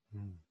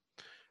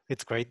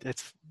 It's great.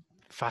 It's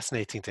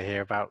fascinating to hear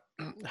about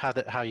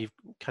how you've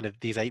kind of,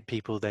 these 8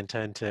 people then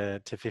turn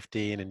to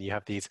 15, and you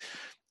have these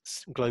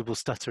global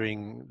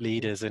stuttering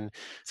leaders. And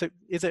so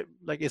is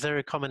there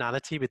a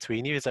commonality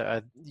between you? Is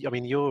there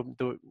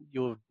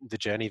the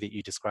journey that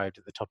you described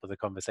at the top of the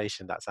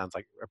conversation, that sounds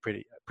like a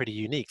pretty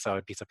unique. So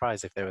I'd be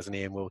surprised if there was an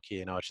Ian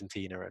Wilkie in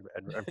Argentina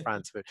and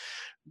France. But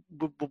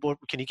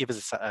can you give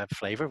us a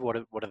flavor of what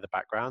are the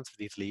backgrounds of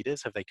these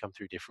leaders? Have they come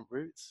through different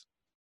routes?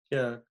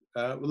 Yeah,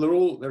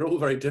 well, they're all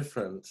very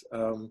different,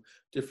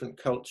 different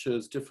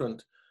cultures,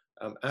 different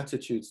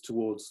attitudes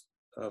towards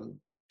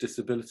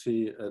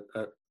disability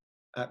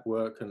at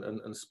work,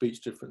 and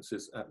speech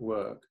differences at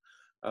work.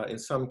 In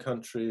some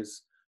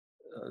countries,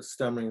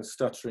 stammering and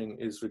stuttering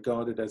is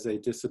regarded as a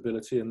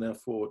disability, and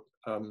therefore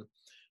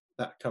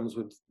that comes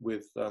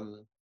with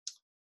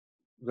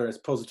various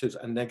positives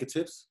and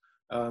negatives.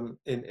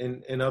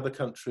 In other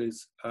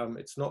countries,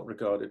 it's not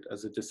regarded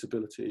as a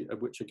disability,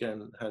 which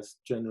again has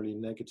generally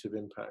negative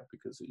impact,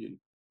 because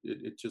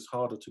it's just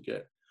harder to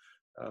get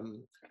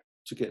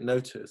to get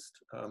noticed,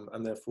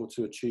 and therefore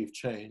to achieve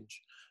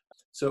change.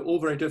 So all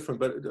very different,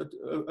 but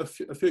a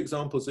few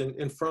examples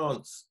in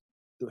France,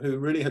 who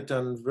really had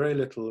done very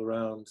little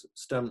around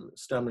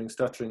stammering,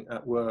 stuttering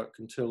at work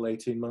until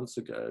 18 months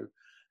ago.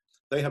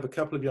 They have a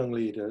couple of young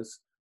leaders,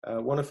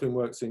 one of whom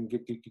works in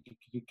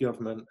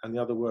government and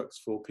the other works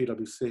for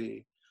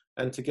PwC.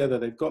 And together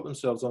they've got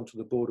themselves onto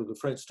the board of the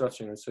French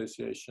Stuttering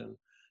Association.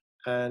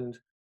 And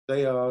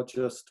they are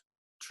just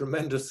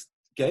tremendous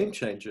game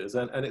changers.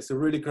 And it's a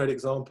really great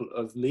example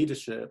of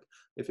leadership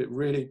if it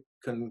really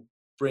can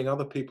bring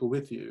other people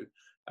with you.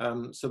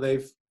 So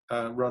they've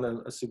run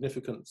a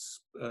significant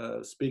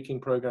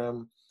speaking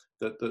program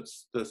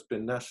that's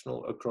been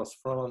national across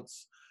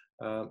France.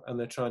 And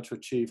they're trying to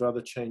achieve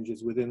other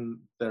changes within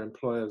their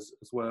employers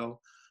as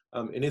well.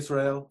 In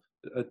Israel,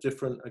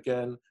 different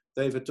again,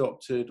 they've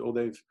adopted, or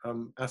they've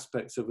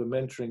aspects of a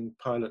mentoring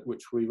pilot,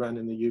 which we ran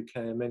in the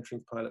UK, a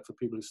mentoring pilot for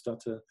people who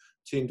stutter,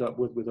 teamed up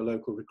with a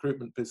local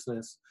recruitment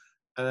business.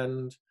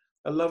 And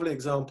a lovely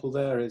example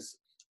there is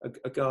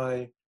a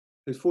guy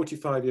who's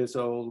 45 years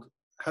old,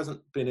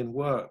 hasn't been in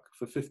work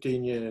for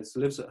 15 years,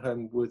 lives at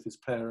home with his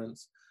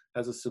parents,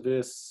 has a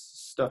severe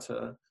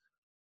stutter.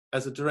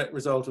 As a direct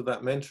result of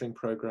that mentoring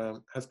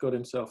program, has got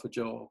himself a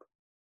job.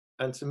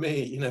 And to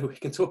me, you know, we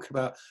can talk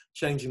about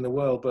changing the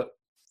world, but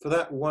for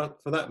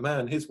that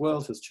man, his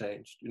world has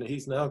changed. You know,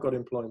 he's now got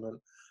employment,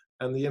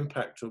 and the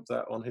impact of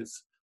that on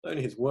his, not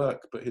only his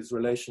work, but his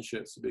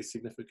relationships will be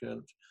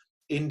significant.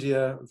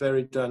 India,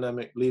 very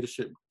dynamic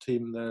leadership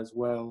team there as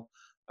well,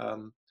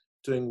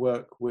 doing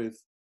work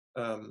with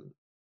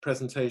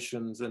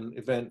presentations and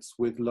events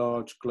with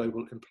large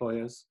global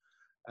employers.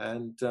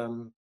 And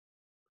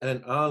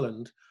in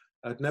Ireland,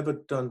 I'd never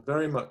done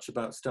very much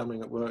about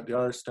stammering at work, the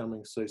Irish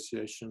Stammering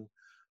Association,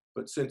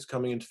 but since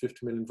coming into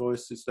 50 Million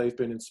Voices, they've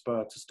been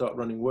inspired to start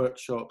running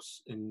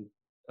workshops in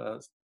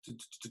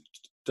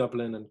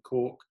Dublin and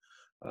Cork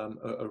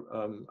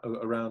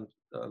around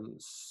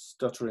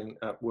stuttering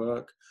at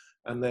work.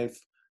 And they've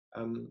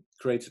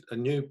created a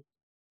new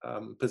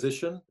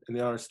position in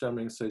the Irish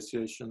Stammering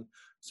Association.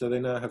 So they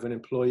now have an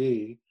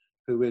employee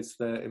who is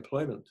their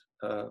employment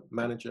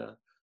manager,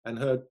 and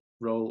her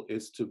role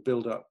is to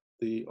build up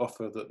the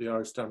offer that the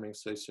Irish Stammering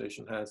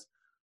Association has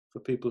for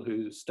people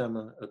who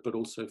stammer, but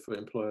also for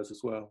employers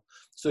as well.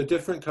 So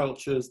different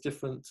cultures,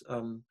 different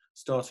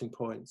starting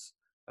points,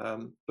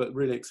 but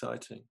really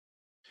exciting.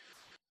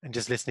 And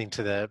just listening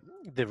to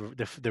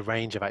the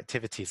range of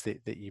activities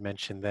that you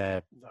mentioned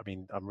there, I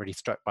mean, I'm really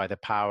struck by the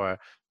power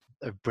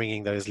of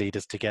bringing those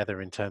leaders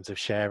together in terms of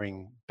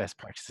sharing best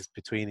practices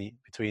between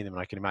them. And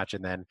I can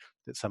imagine then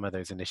that some of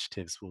those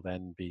initiatives will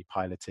then be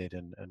piloted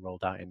and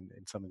rolled out in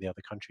some of the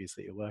other countries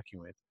that you're working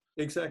with.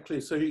 Exactly.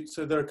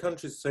 So there are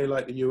countries, say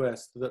like the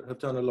US, that have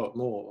done a lot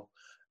more,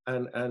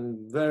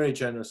 and very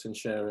generous in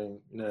sharing,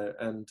 you know,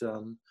 and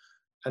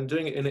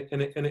doing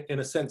it in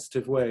a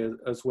sensitive way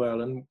as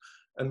well.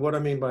 And what I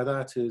mean by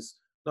that is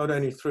not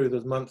only through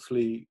the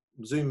monthly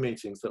Zoom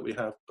meetings that we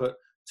have, but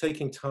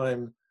taking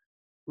time,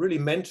 really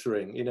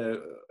mentoring, you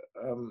know,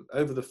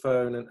 over the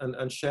phone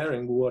and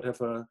sharing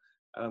whatever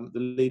the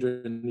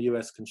leader in the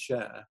US can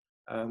share.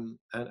 And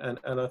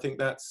I think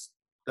that's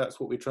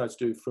what we try to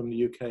do from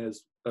the UK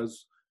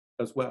as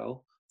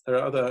well. There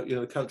are other, you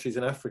know, countries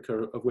in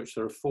Africa, of which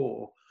there are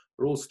 4,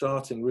 are all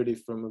starting really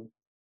from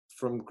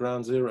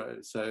ground zero.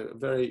 So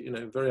very, you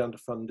know, very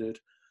underfunded,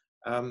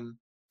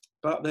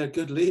 but they're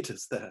good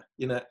leaders there,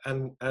 you know,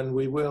 and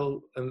we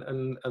will,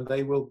 and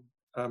they will,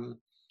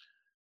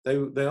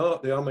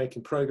 they are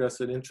making progress.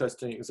 An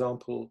interesting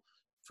example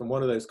from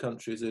one of those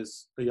countries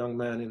is a young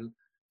man in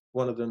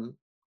one of them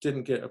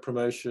didn't get a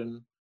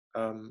promotion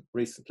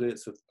recently.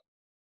 It's a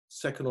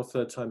second or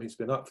third time he's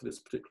been up for this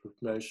particular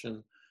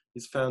promotion.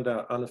 He's found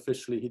out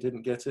unofficially he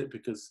didn't get it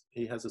because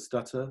he has a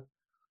stutter.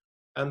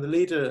 And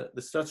the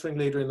stuttering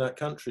leader in that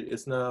country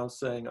is now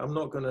saying, I'm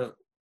not going to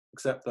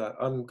accept that.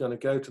 I'm going to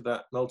go to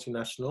that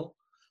multinational,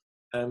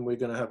 and we're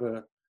going to have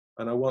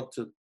and I want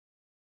to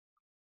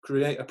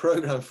create a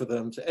program for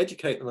them to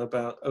educate them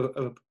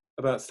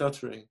about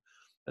stuttering.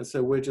 And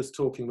so we're just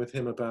talking with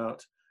him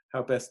about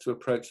how best to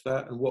approach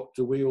that, and what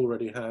do we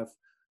already have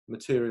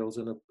materials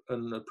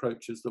and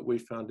approaches that we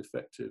found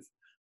effective,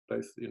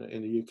 both, you know,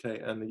 in the UK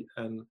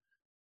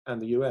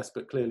and the US.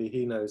 But clearly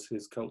he knows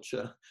his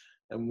culture,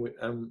 and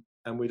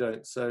we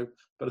don't. So,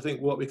 but I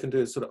think what we can do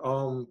is sort of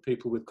arm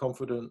people with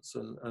confidence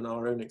and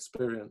our own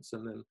experience,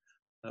 and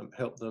then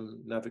help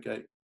them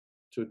navigate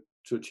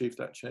to achieve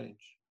that change.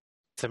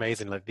 It's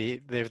amazing. Like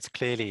there's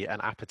clearly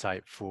an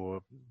appetite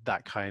for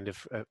that kind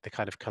of the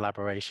kind of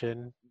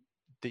collaboration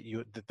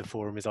that the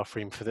forum is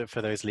offering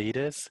for those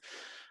leaders.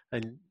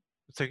 And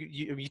so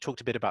you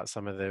talked a bit about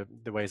some of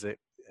the ways that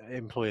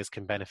employers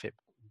can benefit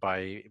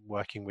by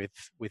working with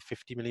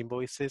 50 Million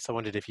Voices. I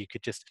wondered if you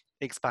could just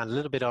expand a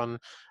little bit on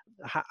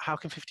how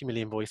can 50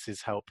 Million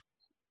Voices help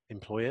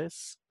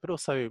employers, but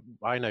also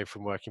I know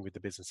from working with the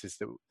businesses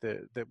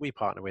that we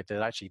partner with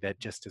that actually they're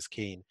just as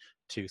keen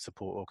to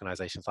support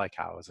organizations like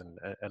ours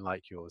and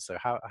like yours. So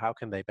how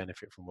can they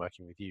benefit from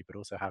working with you, but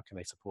also how can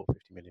they support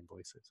 50 Million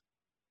Voices?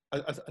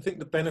 I think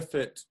the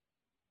benefit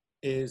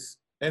is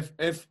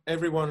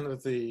every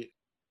multinational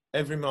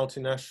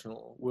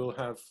will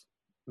have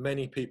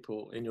many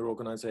people in your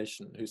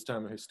organization who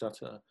stammer, who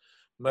stutter.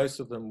 Most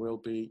of them will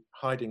be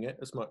hiding it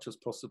as much as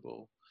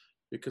possible,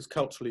 because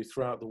culturally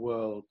throughout the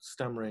world,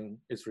 stammering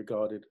is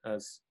regarded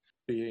as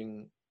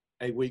being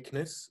a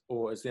weakness,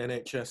 or as the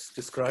NHS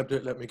described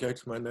it, let me go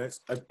to my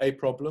notes, a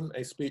problem,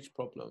 a speech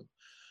problem.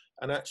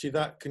 And actually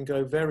that can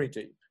go very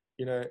deep,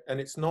 you know, and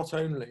it's not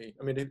only,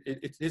 I mean,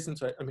 it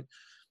isn't, I mean,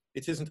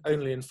 it isn't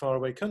only in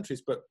faraway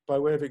countries, but by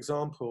way of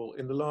example,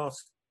 in the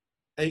last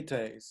 8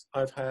 days,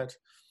 I've had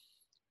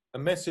a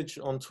message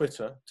on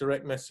Twitter,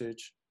 direct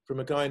message from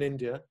a guy in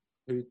India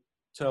who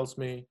tells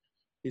me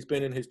he's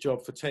been in his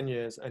job for 10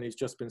 years and he's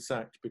just been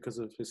sacked because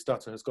of his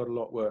stutter has got a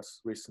lot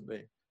worse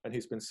recently, and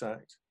he's been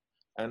sacked.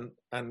 And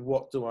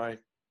what do I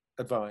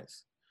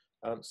advise?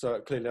 So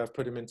clearly I've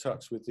put him in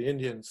touch with the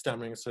Indian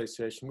Stammering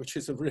Association, which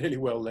is a really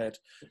well-led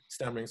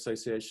stammering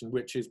association,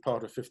 which is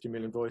part of 50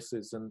 Million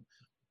Voices. And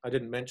I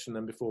didn't mention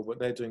them before, but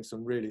they're doing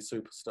some really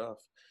super stuff.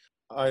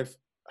 I've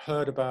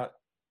heard about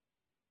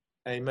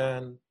a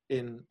man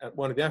in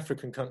one of the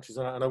African countries,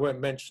 and I won't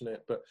mention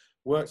it, but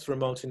works for a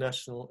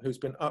multinational, who's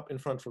been up in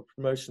front of a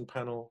promotion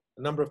panel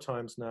a number of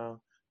times now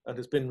and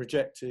has been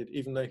rejected,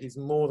 even though he's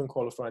more than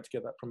qualified to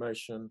get that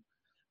promotion.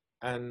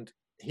 And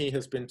he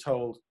has been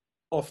told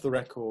off the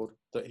record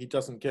that he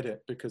doesn't get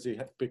it because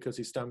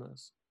he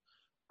stammers.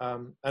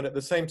 And at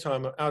the same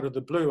time, out of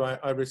the blue,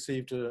 I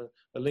received a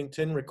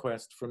LinkedIn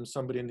request from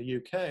somebody in the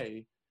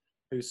UK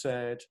who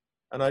said,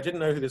 and I didn't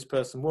know who this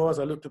person was.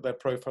 I looked at their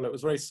profile. It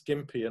was very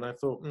skimpy. And I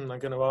thought, I'm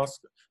going to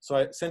ask. So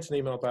I sent an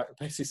email back and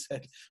basically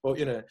said, well,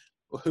 you know,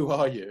 who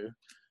are you?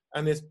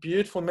 And this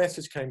beautiful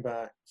message came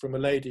back from a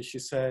lady. She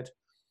said,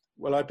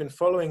 well, I've been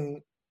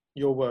following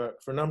your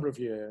work for a number of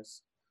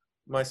years.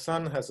 My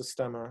son has a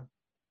stammer.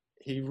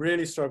 He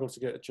really struggled to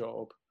get a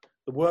job.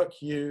 The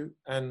work you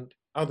and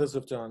others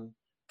have done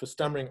for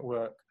stammering at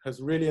work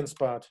has really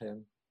inspired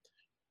him.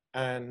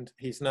 And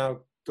he's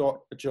now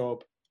got a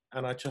job.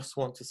 And I just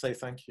want to say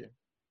thank you.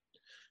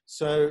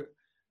 So,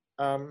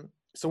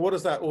 so what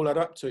does that all add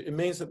up to? It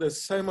means that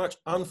there's so much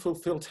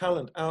unfulfilled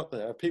talent out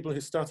there, people who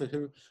stutter,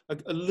 who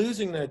are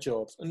losing their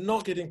jobs and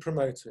not getting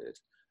promoted,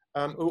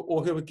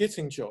 or who are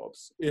getting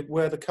jobs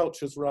where the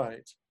culture's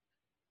right.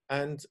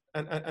 And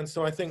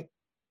so I think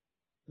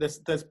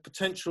there's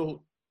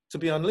potential to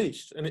be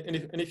unleashed. And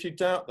if you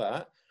doubt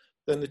that,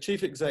 then the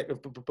chief exec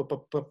of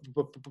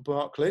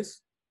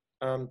Barclays,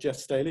 Jeff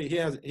Staley,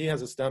 he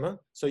has a stammer,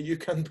 so you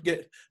can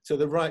get to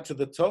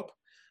the top.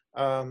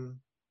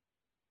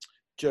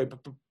 Joe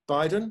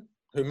Biden,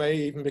 who may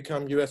even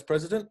become US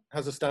president,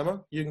 has a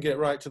stammer. You can get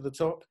right to the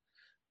top.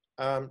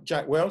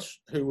 Jack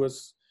Welch, who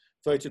was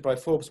voted by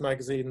Forbes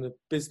magazine the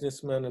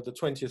businessman of the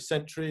 20th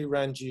century,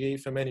 ran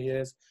GE for many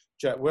years.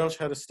 Jack Welch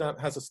has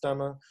a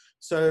stammer.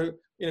 So,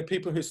 you know,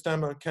 people who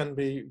stammer can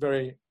be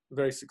very,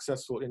 very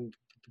successful in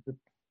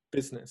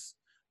business.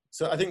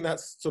 So I think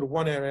that's sort of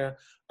one area.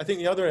 I think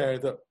the other area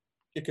that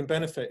you can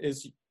benefit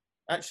is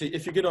actually,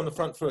 if you get on the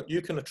front foot,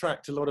 you can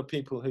attract a lot of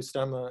people who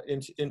stammer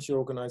into your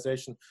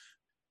organization,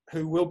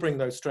 who will bring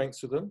those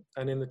strengths with them.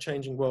 And in the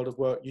changing world of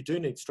work, you do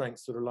need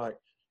strengths that are like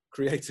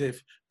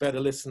creative, better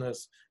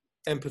listeners,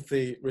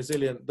 empathy,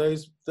 resilient.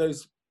 Those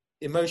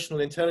emotional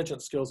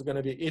intelligence skills are going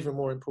to be even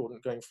more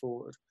important going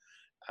forward.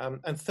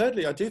 And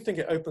thirdly, I do think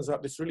it opens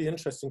up this really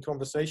interesting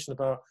conversation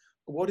about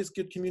what is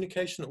good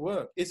communication at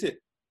work. Is it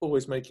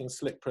always making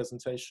slick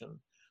presentation,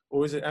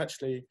 or is it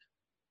actually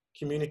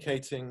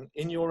communicating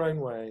in your own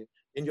way,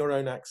 in your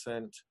own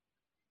accent,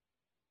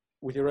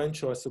 with your own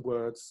choice of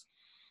words,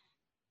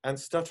 and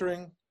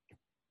stuttering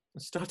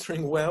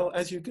well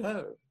as you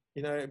go,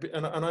 you know?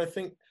 And I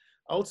think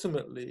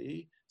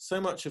ultimately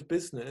so much of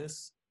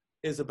business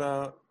is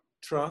about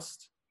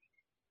trust,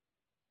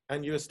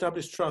 and you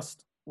establish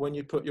trust when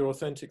you put your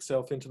authentic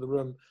self into the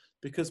room,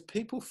 because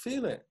people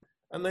feel it,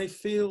 and they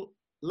feel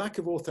lack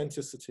of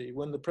authenticity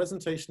when the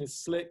presentation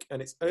is slick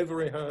and it's over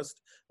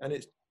rehearsed and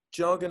it's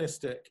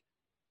jargonistic,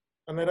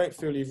 and they don't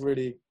feel you've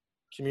really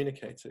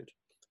communicated.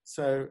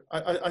 So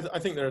I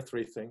think there are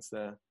three things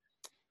there: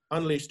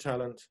 unleash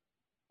talent,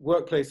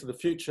 workplace of the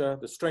future,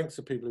 the strengths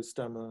of people who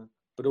stammer,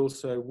 but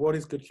also what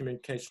is good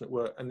communication at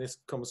work. And this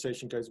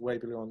conversation goes way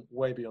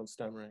beyond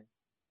stammering.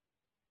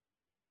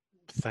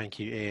 Thank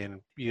you,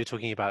 Ian. You're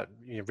talking about,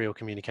 you know, real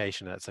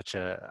communication. That's such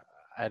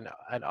an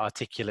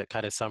articulate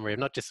kind of summary of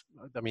not just,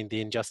 I mean, the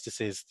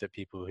injustices that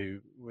people who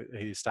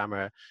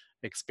stammer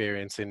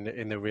experience in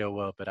the real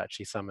world, but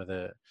actually some of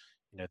the,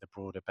 you know, the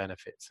broader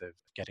benefits of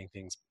getting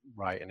things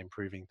right and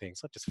improving things,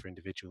 not just for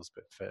individuals,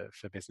 but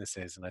for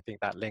businesses. And I think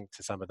that link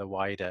to some of the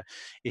wider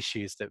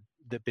issues that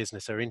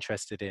business are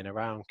interested in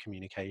around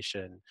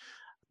communication,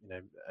 you know,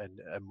 and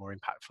more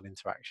impactful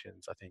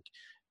interactions, I think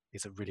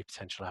is a really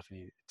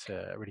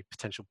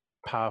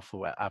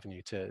powerful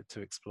avenue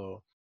to explore.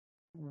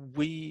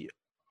 We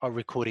are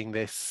recording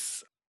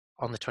this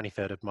on the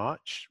 23rd of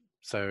March.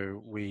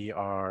 So we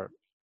are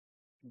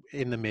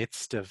in the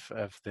midst of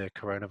the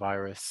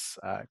coronavirus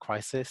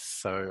crisis.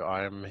 So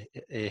I'm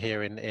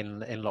here in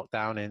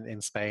lockdown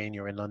in Spain.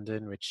 You're in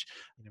London, which,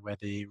 where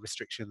the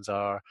restrictions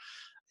are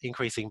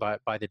increasing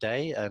by the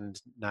day,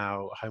 and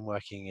now home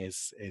working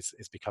is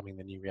becoming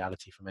the new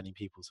reality for many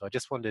people. So I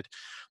just wondered,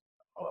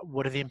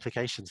 what are the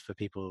implications for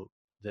people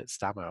that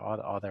stammer?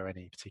 Are there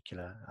any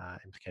particular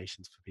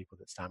implications for people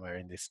that stammer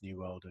in this new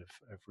world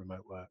of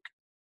remote work?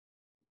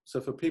 So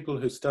for people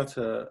who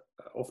stutter,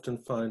 often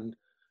find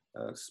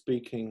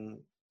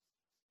speaking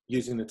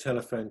using the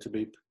telephone to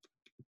be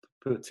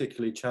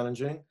particularly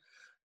challenging,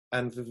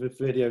 and the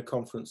video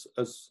conference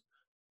as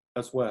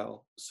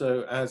well.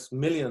 So as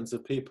millions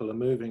of people are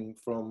moving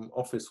from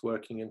office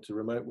working into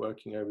remote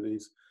working over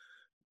these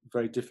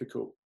very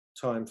difficult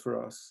time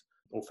for us,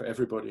 or for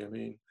everybody, I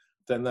mean,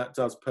 then that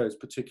does pose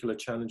particular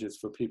challenges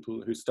for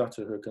people who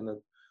stutter, who are going to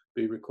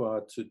be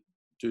required to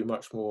do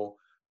much more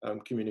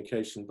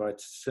communication by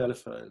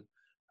telephone.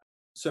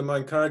 So my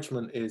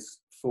encouragement is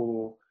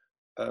for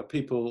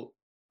people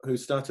who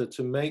stutter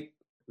to make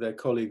their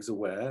colleagues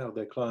aware, or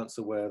their clients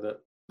aware,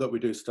 that we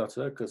do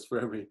stutter, because for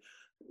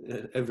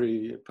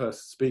every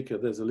speaker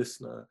there's a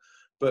listener.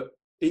 But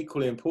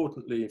equally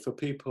importantly, for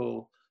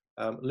people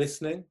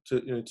listening,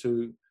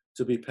 to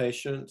be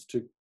patient,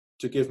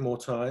 to give more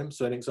time.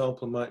 So an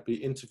example might be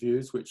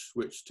interviews,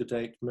 which to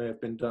date may have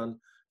been done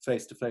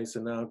face to face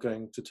and now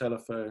going to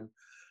telephone.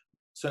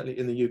 Certainly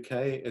in the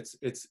UK,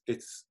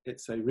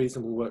 it's a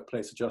reasonable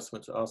workplace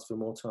adjustment to ask for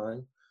more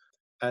time,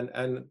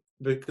 and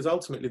because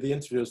ultimately the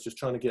interviewer is just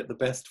trying to get the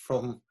best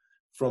from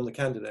the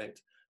candidate.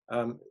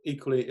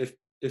 Equally,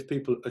 if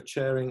people are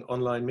chairing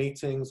online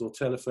meetings or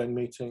telephone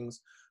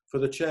meetings, for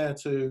the chair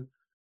to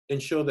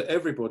ensure that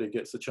everybody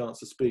gets a chance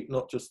to speak,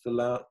 not just the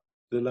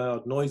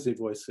loud, noisy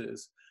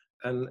voices,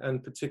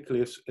 and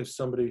particularly if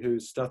somebody who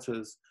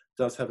stutters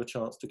does have a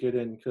chance to get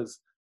in, because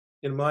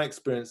in my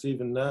experience,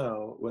 even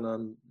now, when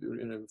I'm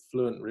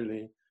fluent,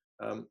 really,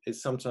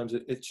 it's sometimes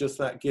it's just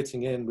that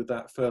getting in with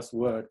that first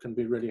word can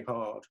be really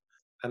hard,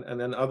 and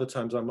then other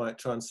times I might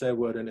try and say a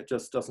word and it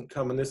just doesn't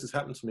come. And this has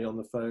happened to me on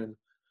the phone,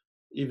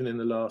 even in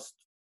the last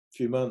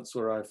few months,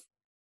 where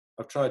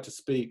I've tried to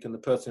speak and the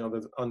person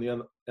on the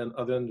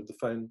other end of the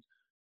phone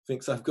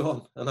thinks I've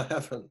gone, and I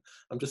haven't.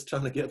 I'm just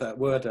trying to get that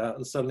word out,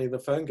 and suddenly the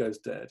phone goes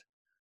dead,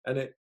 and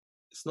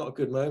it's not a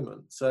good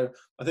moment. So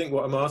I think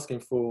what I'm asking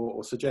for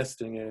or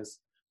suggesting is,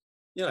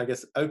 I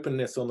guess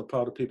openness on the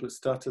part of people that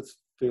stutter,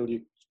 feel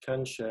you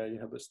can share, you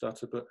have a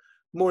stutter, but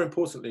more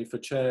importantly for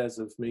chairs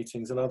of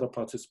meetings and other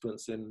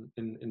participants in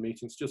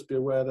meetings, just be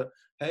aware that,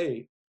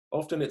 hey,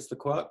 often it's the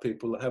quiet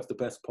people that have the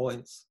best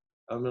points.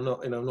 I'm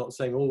not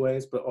saying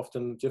always, but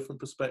often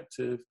different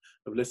perspective,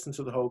 have listened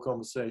to the whole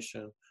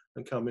conversation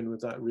and come in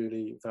with that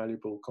really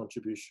valuable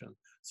contribution.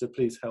 So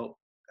please help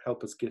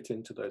us get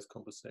into those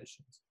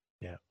conversations.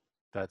 Yeah,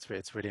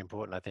 it's really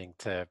important, I think,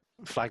 to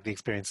flag the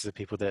experiences of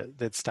people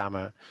that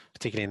stammer,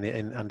 particularly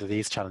under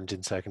these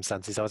challenging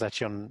circumstances. I was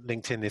actually on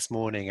LinkedIn this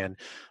morning, and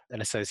an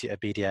associate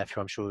at BDF,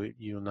 who I'm sure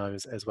you'll know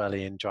as well,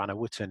 Ian, Joanna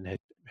Wooten,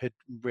 had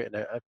written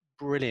a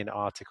brilliant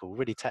article,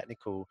 really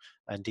technical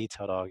and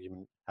detailed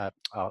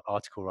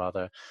article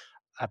rather,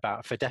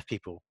 for deaf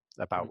people,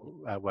 about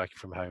working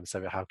from home.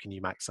 So how can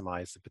you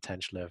maximize the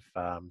potential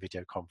of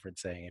video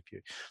conferencing if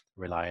you're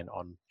reliant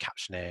on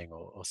captioning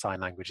or sign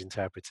language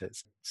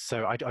interpreters?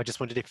 So I just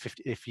wondered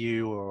if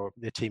you or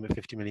the team at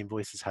 50 Million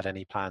Voices had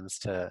any plans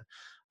to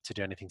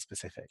do anything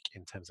specific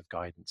in terms of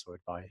guidance or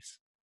advice.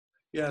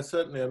 Yeah,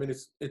 certainly. I mean,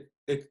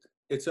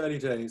 it's early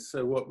days.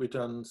 So what we've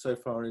done so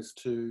far is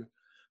to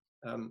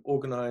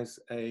organize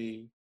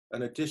an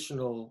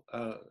additional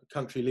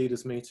country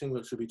leaders meeting,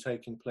 which will be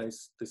taking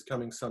place this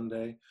coming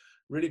Sunday,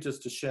 really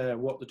just to share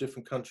what the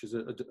different countries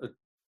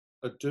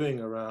are doing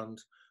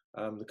around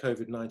the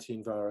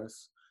COVID-19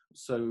 virus.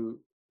 So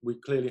we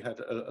clearly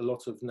had a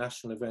lot of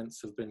national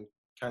events have been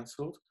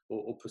cancelled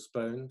or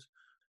postponed,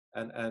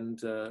 and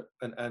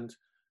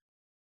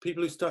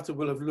people who started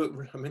will have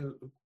looked. I mean,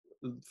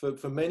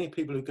 for many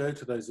people who go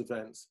to those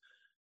events,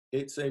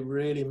 it's a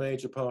really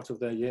major part of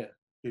their year.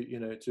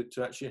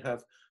 To actually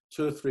have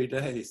 2 or 3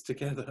 days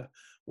together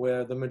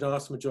where the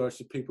vast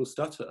majority of people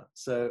stutter.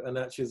 So, and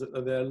actually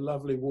they're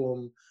lovely,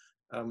 warm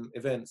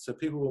events. So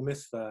people will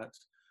miss that.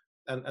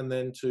 And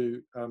then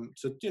to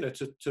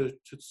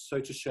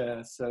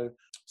share. So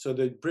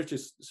the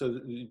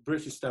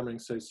British Stammering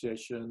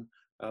Association,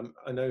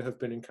 I know, have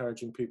been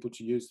encouraging people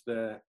to use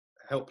their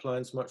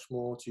helplines much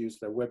more, to use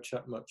their web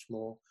chat much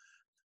more.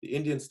 The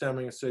Indian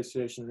Stammering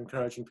Association is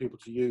encouraging people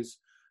to use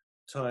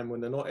time when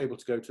they're not able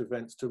to go to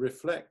events to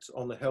reflect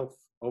on the health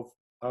of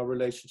our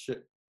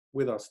relationship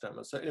with our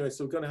stammers. So anyway,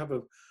 so we're going to have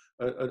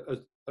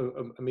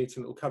a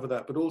meeting that will cover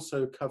that, but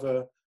also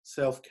cover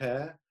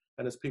self-care.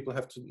 And as people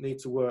need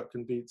to work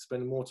and be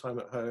spending more time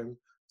at home,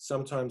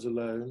 sometimes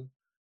alone,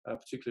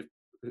 particularly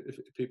if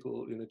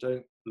people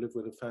don't live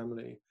with a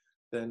family,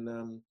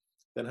 then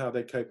how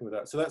they're coping with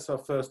that. So that's our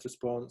first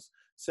response.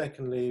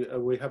 Secondly,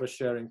 we have a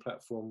sharing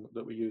platform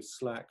that we use,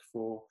 Slack,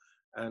 for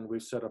and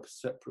we've set up a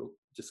separate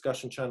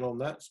discussion channel on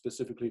that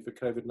specifically for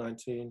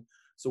COVID-19.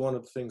 So one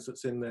of the things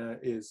that's in there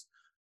is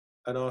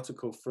an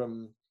article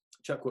from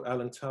a chap called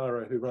Alan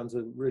Tara, who runs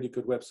a really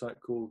good website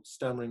called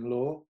Stammering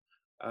Law,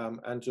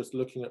 and just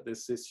looking at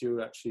this issue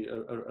actually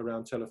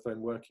around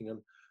telephone working and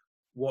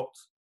what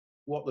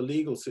the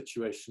legal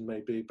situation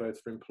may be,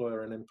 both for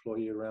employer and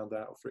employee around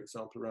that, or for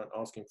example, around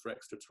asking for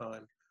extra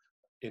time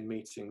in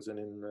meetings and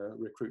in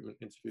recruitment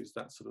interviews,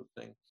 that sort of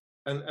thing.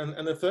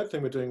 And the third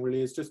thing we're doing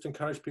really is just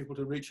encourage people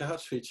to reach out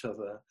to each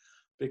other,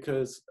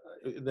 because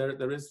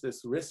there is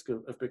this risk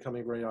of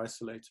becoming very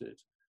isolated.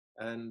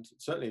 And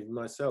certainly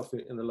myself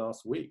in the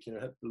last week,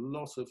 had a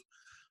lot of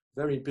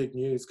very big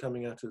news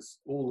coming at us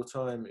all the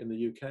time in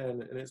the UK,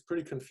 and it's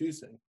pretty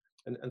confusing.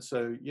 And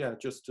so, yeah,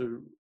 just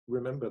to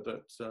remember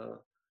that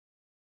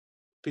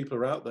people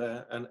are out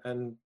there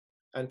and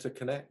to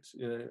connect,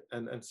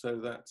 and so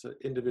that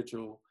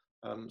individual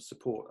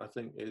support, I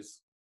think,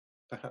 is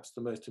perhaps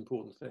the most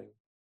important thing.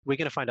 We're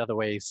going to find other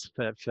ways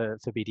for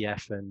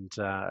BDF and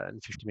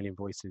 50 Million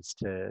Voices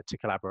to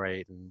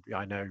collaborate, and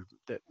I know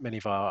that many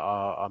of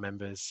our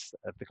members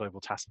of the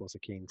Global Task Force are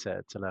keen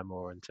to learn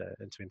more and to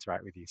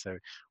interact with you. So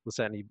we'll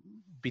certainly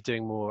be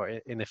doing more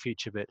in the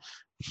future. But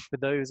for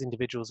those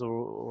individuals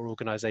or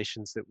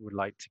organisations that would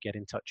like to get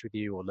in touch with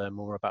you or learn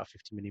more about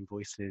 50 Million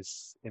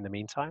Voices in the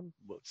meantime,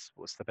 what's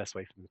the best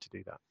way for them to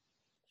do that?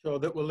 Sure.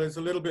 Well, there's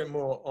a little bit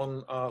more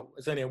on our.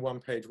 It's only a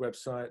one-page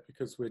website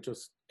because we're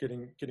just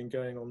getting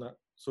going on that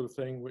sort of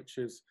thing, which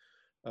is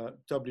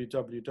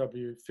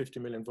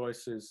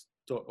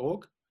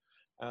www.50millionvoices.org,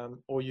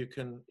 or you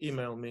can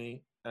email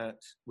me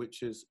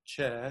which is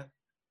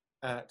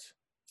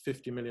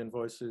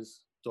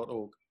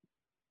chair@50millionvoices.org.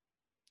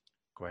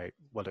 Great.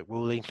 Well, look,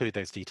 we'll include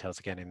those details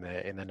again in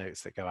the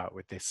notes that go out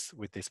with this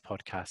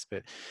podcast.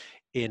 But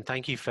Ian,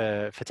 thank you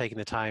for taking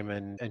the time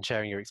and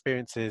sharing your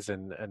experiences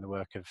and the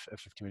work of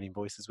 50 Million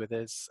Voices with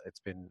us. It's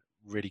been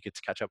really good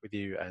to catch up with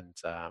you, and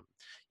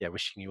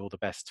wishing you all the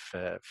best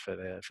for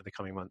the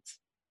coming months.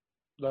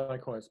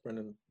 Likewise,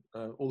 Brendan.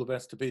 All the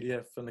best to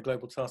BDF and the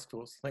Global Task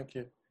Force. Thank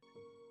you.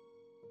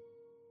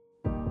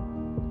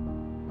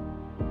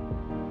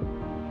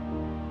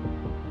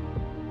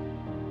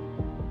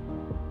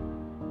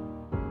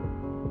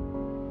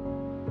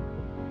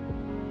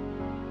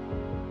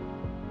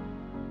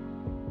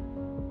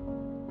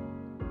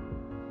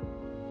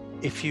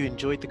 If you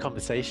enjoyed the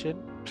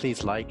conversation,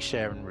 please like,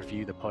 share and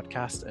review the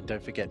podcast, and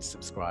don't forget to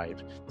subscribe.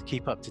 To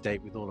keep up to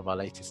date with all of our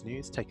latest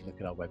news, take a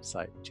look at our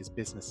website, which is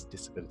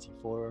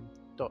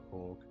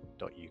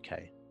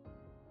businessdisabilityforum.org.uk.